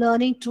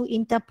learning through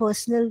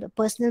interpersonal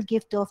personal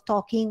gift of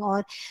talking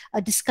or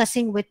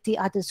discussing with the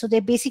others. So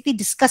they're basically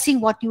discussing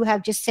what you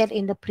have just said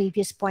in the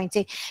previous point.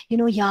 Say,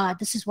 yeah,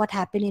 this is what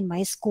happened in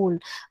my school.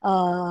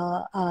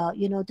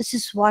 This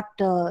is what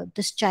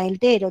this child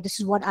did, or this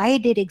is what I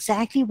did,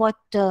 exactly what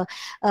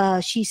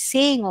she's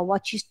saying or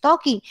what she's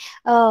talking.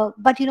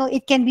 But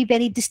it can be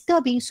very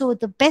disturbing. So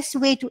the best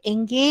way to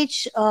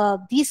engage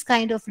these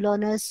kind of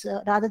learners,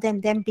 rather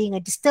than them being a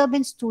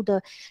disturbance to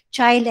the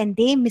child and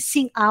they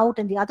missing out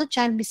and the other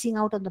child missing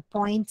out on the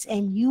points,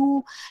 and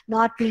you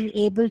not being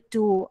able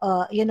to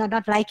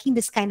not liking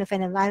this kind of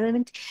an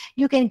environment,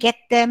 you can get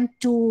them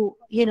to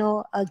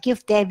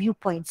give their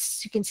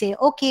viewpoints. You can say,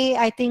 okay,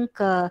 I think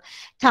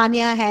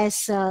Tanya has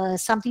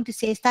something to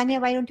say. Tanya,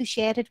 why don't you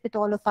share it with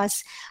all of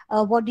us?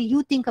 What do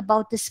you think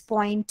about this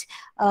point?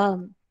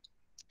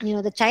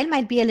 The child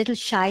might be a little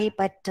shy,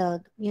 but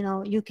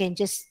you can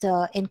just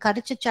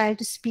encourage a child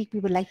to speak. We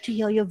would like to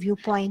hear your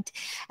viewpoint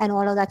and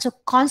all of that. So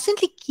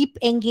constantly keep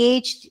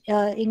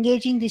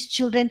engaging these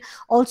children.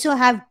 Also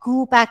have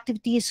group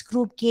activities,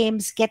 group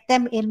games. Get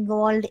them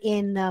involved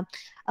in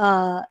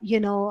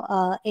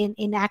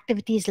in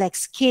activities like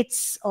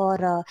skits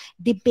or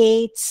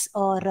debates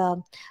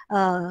or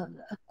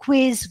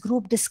quiz,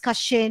 group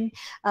discussion.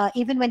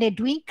 Even when they're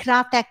doing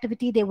craft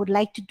activity, they would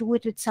like to do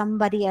it with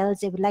somebody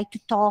else. They would like to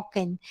talk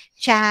and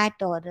chat,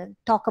 or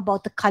talk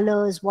about the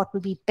colors, what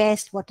will be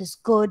best, what is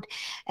good,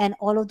 and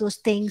all of those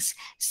things.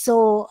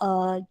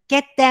 So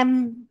get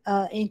them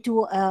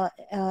into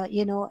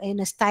in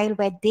a style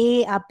where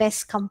they are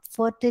best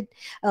comforted,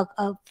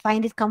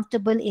 find it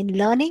comfortable in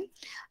learning.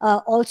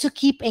 also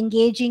keep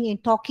engaging in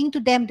talking to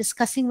them,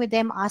 discussing with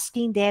them,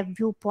 asking their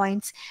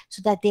viewpoints,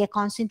 so that they are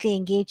constantly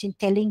engaged in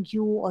telling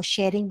you or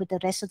sharing with the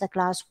rest of the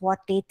class what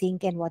they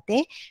think and what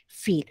they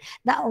feel.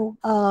 Now,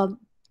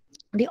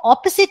 the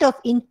opposite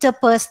of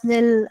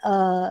interpersonal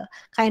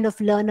kind of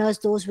learners,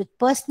 those with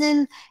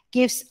personal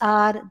gifts,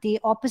 are the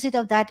opposite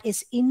of that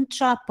is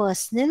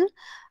intrapersonal,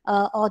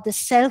 or the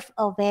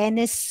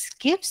self-awareness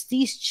gifts.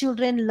 These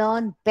children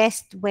learn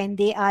best when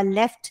they are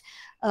left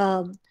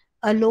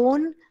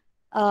alone.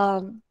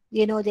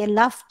 They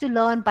love to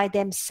learn by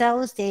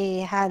themselves. They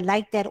have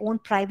like their own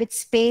private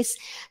space.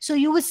 So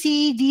you will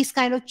see these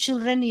kind of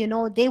children,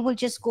 they will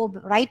just go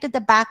right at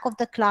the back of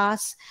the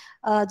class.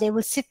 They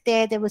will sit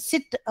there. They will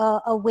sit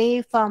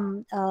away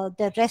from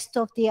the rest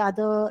of the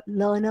other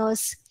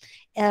learners,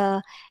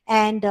 uh,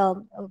 and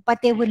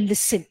but they will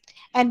listen.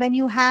 And when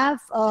you have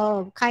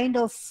kind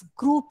of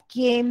group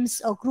games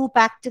or group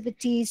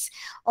activities,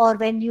 or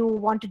when you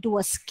want to do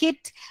a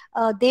skit,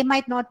 they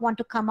might not want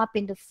to come up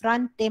in the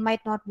front. They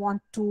might not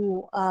want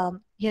to,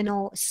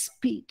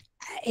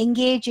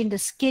 engage in the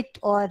skit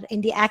or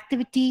in the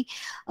activity,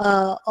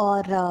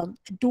 or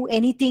do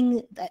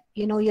anything that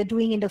you're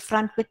doing in the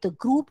front with the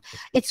group.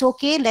 It's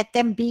okay, let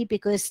them be,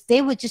 because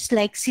they were just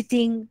like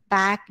sitting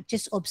back,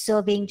 just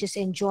observing, just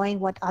enjoying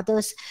what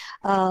others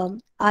are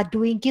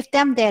doing. Give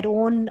them their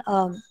own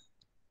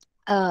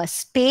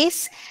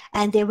space,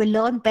 and they will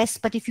learn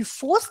best. But if you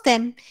force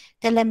them,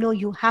 tell them, no,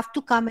 you have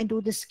to come and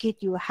do the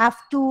skit, you have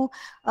to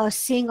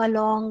sing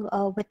along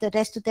with the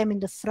rest of them in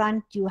the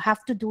front, you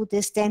have to do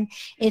this, then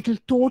it'll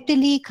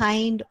totally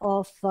kind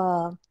of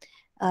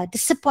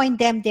disappoint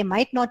them. They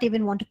might not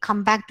even want to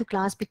come back to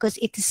class, because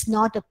it is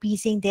not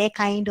appeasing their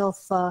kind of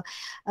a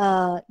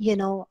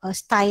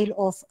style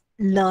of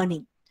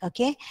learning.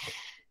 Okay.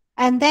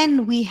 And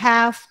then we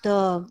have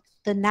the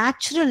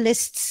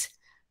naturalists,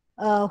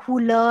 who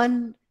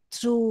learn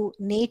through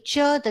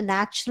nature, the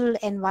natural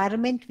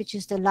environment, which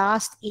is the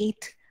last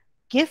eighth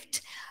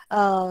gift.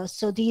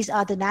 So these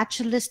are the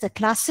naturalists, the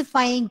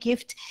classifying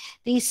gift.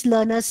 These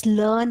learners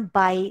learn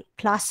by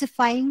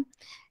classifying.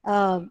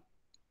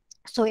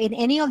 So in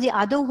any of the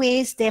other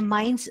ways, their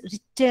minds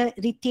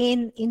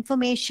retain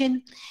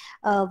information,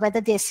 whether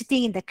they're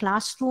sitting in the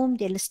classroom,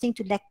 they're listening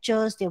to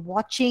lectures, they're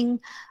watching,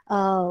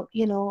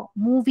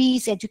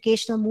 movies,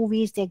 educational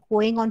movies, they're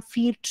going on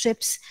field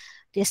trips,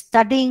 they're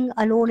studying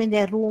alone in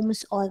their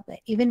rooms, or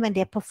even when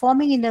they're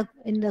performing in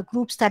a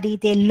group study,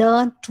 they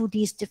learn through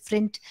these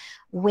different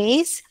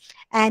ways.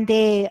 And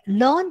they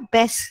learn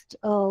best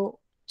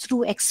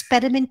through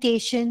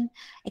experimentation,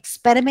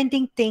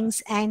 experimenting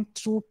things, and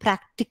through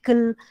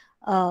practical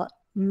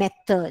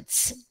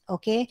methods.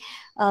 Okay,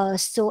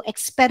 so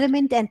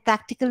experiment and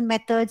practical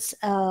methods.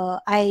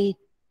 I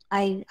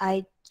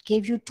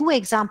gave you two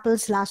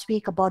examples last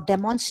week about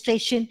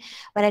demonstration,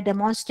 where I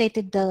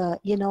demonstrated the,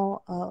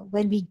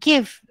 when we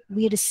give,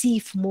 we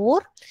receive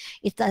more.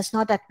 It is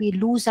not that we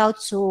lose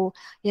out. So,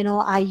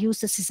 I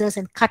used the scissors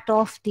and cut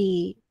off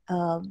the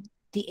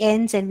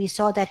ends, and we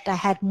saw that I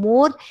had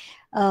more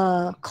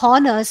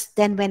corners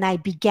than when I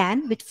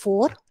began with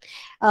 4.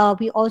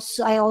 I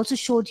also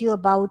showed you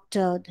about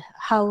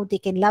how they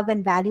can love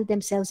and value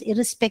themselves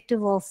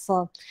irrespective of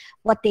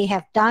what they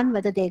have done,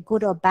 whether they're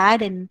good or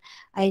bad. And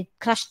I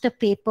crushed the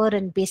paper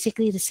and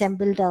basically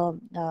resembled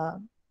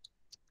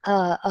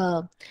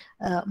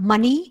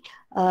money,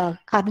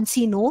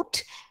 currency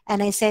note.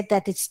 And I said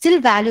that it's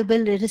still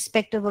valuable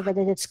irrespective of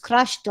whether it's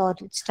crushed or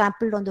it's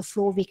trampled on the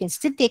floor. We can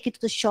still take it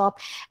to the shop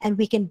and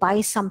we can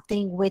buy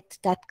something with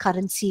that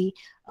currency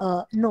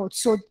note.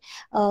 So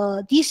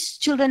these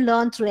children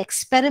learn through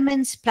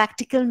experiments,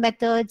 practical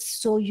methods.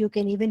 So you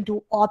can even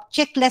do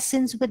object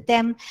lessons with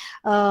them.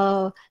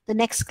 The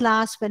next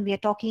class, when we are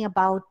talking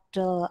about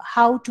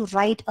how to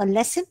write a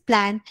lesson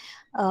plan,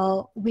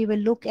 we will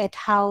look at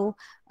how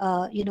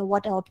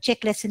what an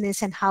object lesson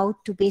is, and how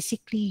to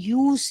basically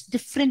use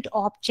different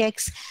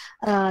objects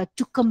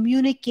to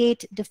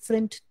communicate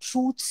different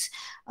truths.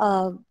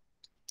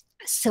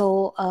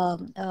 So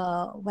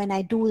when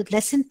I do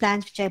lesson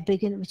plans, which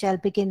I'll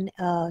begin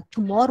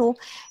tomorrow,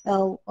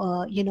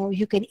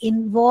 you can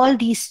involve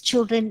these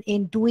children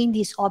in doing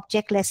these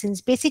object lessons,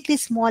 basically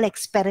small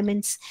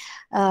experiments,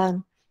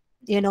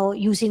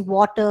 using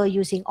water,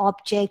 using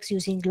objects,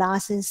 using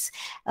glasses,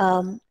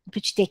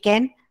 which they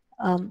can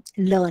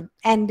learn.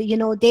 And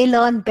they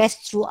learn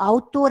best through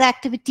outdoor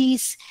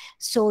activities.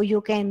 So you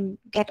can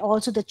get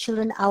also the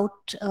children out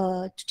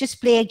to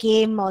just play a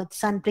game, or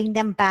bring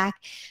them back,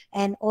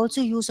 and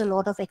also use a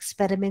lot of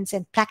experiments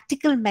and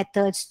practical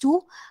methods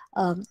to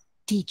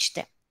teach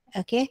them.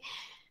 Okay,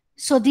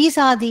 so these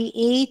are the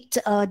 8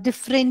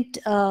 different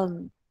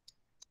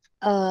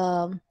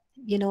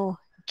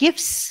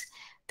gifts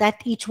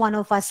that each one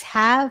of us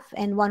have,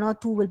 and 1 or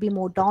 2 will be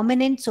more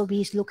dominant. So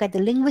we look at the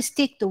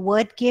linguistic, the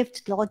word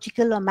gift,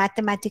 logical or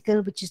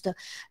mathematical, which is the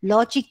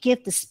logic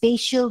gift, the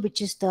spatial, which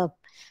is the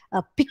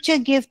picture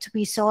gift,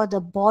 we saw the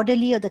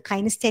bodily or the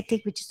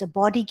kinesthetic, which is the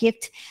body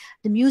gift,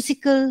 the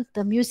musical,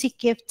 the music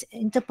gift,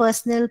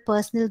 interpersonal,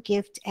 personal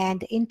gift,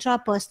 and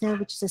intrapersonal,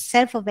 which is a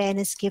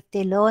self-awareness gift.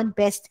 They learn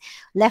best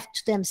left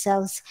to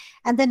themselves,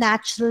 and the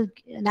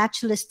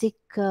naturalistic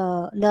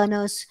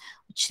learners,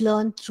 which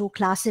learn through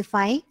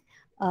classifying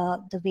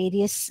the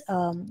various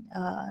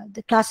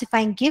the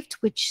classifying gift,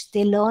 which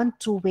they learn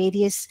through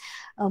various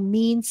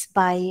means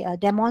by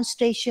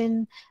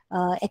demonstration,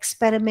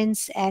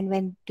 experiments, and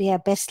when they are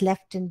best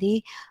left in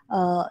the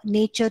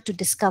nature to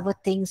discover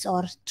things,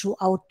 or through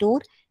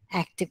outdoor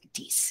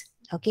activities.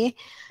 Okay,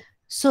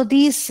 so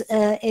these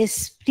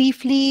is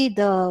briefly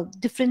the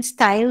different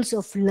styles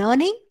of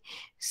learning.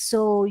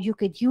 So you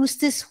could use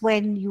this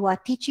when you are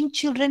teaching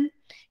children.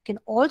 You can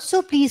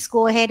also please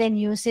go ahead and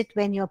use it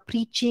when you're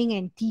preaching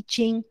and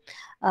teaching.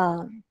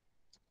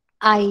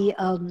 I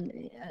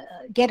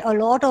get a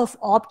lot of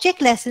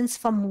object lessons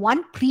from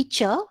one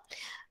preacher,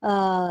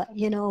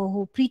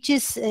 who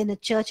preaches in a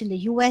church in the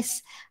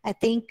US, I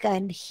think,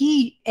 and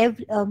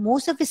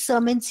most of his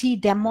sermons he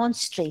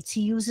demonstrates.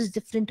 He uses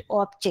different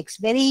objects,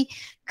 very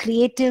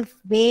creative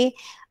way.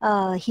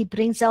 He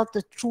brings out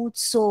the truth.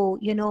 So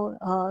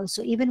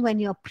so even when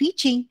you're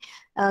preaching,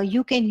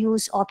 you can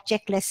use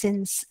object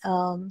lessons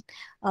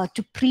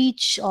to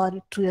preach, or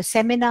through your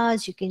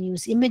seminars. You can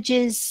use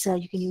images,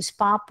 you can use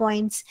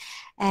PowerPoints,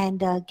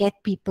 and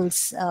get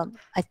people's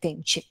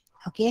attention.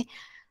 Okay,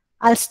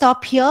 I'll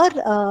stop here.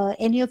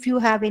 Any of you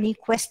have any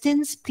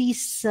questions,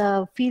 please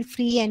feel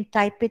free and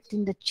type it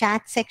in the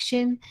chat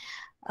section.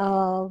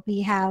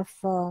 We have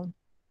 4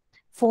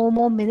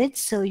 more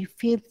minutes, so you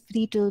feel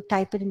free to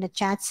type it in the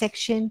chat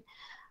section,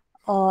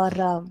 or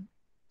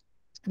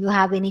you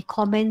have any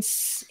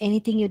comments,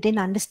 anything you didn't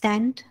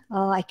understand,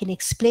 I can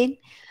explain.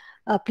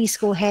 Please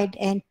go ahead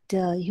and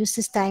use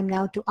this time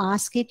now to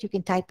ask it. You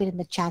can type it in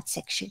the chat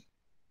section.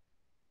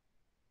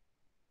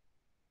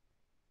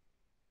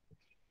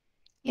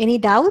 Any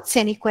doubts,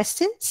 any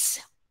questions?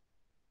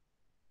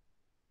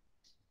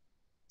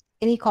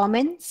 Any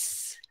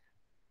comments?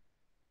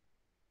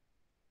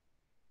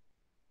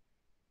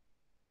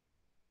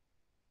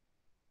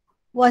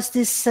 Was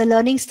this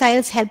learning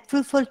styles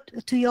helpful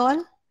to you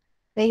all?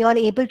 Were you all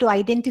able to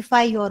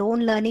identify your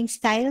own learning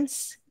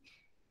styles?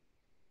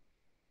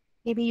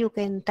 Maybe you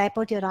can type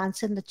out your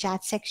answer in the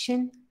chat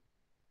section.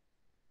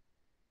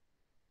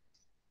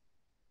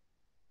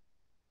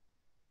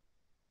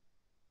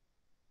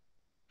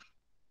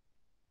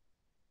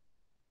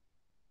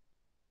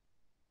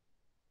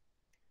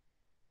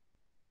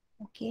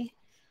 Okay.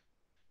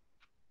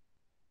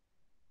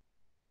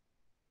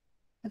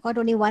 I got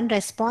only one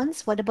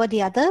response. What about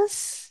the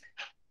others?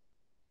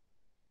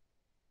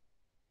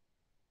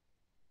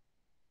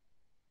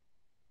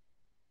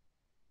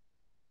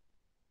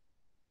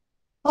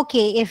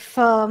 Okay, if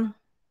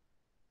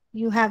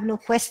you have no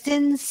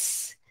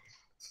questions,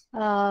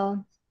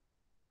 no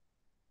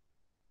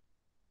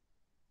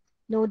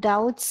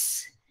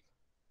doubts.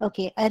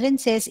 Okay, Arun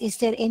says, is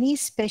there any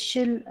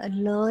special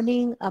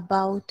learning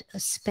about a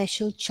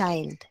special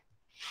child?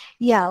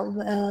 Yeah,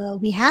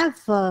 we have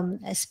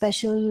a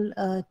special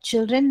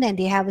children, and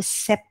they have a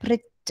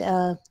separate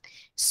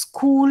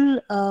school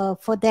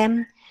for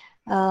them.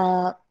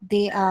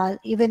 They are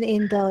even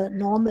in the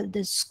normal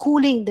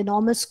school. They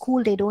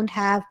don't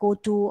go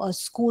to a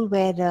school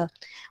where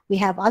we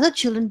have other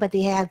children, but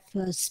they have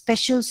a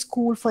special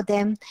school for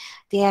them.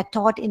 They are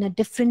taught in a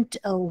different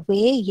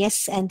way.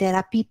 Yes, and there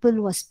are people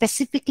who are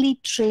specifically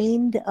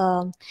trained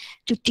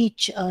to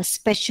teach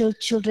special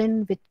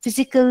children with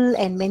physical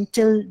and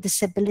mental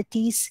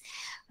disabilities.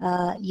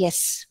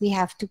 Yes, we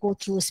have to go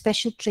through a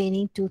special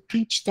training to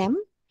teach them.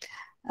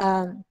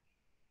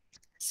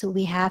 So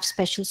we have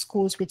special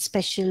schools with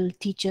special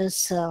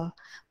teachers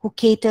who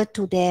cater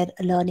to their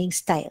learning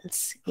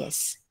styles.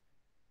 Yes.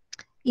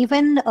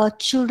 Even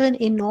children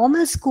in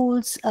normal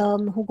schools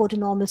who go to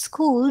normal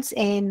schools,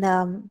 and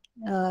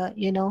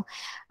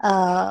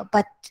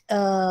but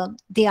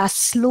they are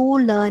slow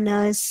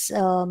learners,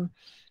 or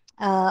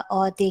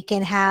they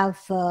can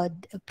have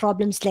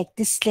problems like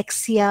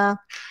dyslexia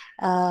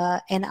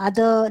and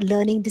other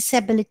learning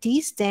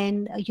disabilities.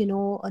 Then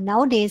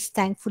nowadays,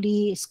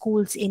 thankfully,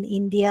 schools in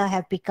India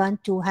have begun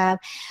to have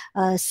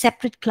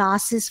separate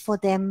classes for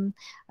them,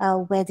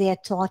 where they are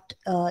taught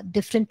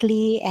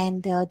differently,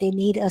 and they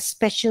need a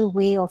special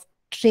way of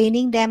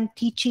training them,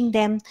 teaching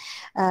them.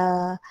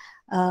 I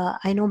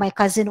know my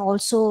cousin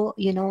also,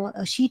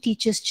 she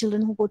teaches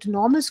children who go to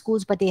normal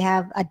schools, but they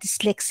have a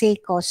dyslexic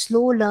or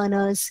slow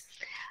learners.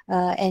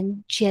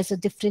 And she has a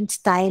different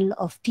style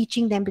of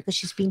teaching them because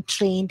she's been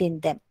trained in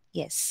them.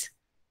 Yes.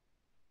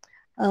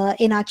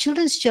 In our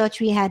children's church,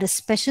 we had a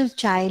special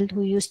child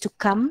who used to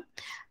come.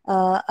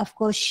 Of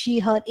course,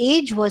 her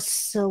age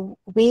was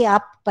way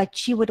up, but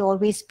she would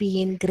always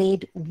be in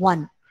grade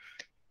 1,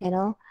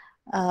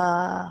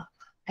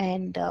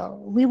 and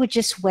we would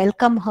just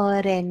welcome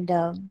her, and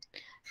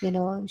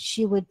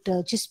she would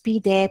just be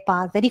there,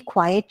 very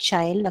quiet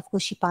child. Of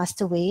course, she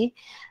passed away.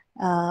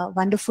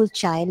 Wonderful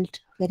child,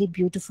 very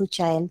beautiful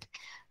child.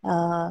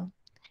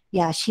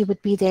 yeah, she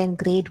would be there in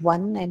grade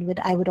 1, and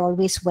I would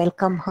always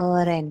welcome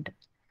her, and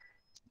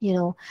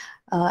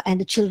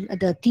and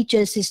the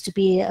teachers is to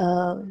be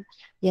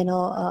you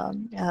know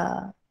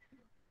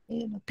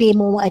pay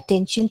more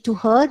attention to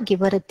her, give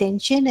her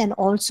attention, and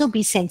also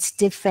be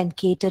sensitive and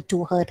cater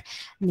to her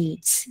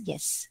needs.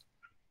 Yes.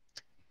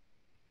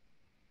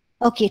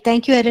 Okay,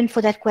 thank you, Erin,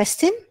 for that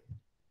question.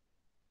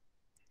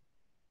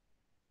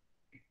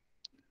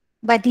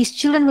 But these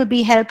children will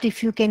be helped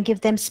if you can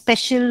give them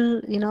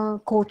special,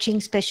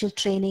 coaching, special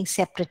training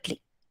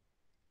separately.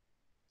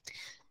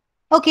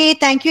 Okay,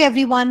 thank you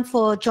everyone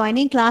for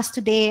joining class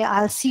today.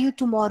 I'll see you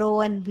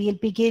tomorrow, and we'll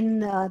begin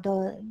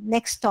the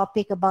next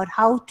topic about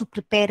how to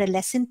prepare a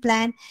lesson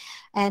plan.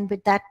 And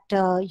with that,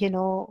 we'll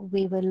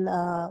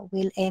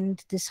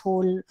end this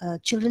whole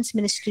children's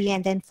ministry,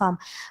 and then from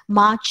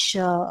March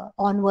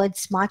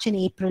onwards, March and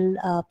April,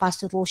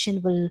 Pastor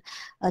Roshan will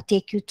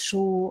take you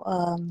through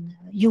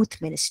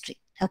youth ministry.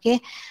 Okay,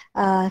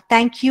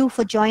 thank you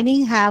for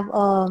joining. Have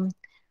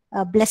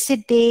a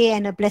blessed day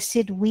and a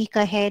blessed week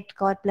ahead.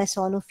 God bless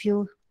all of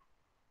you.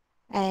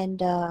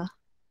 And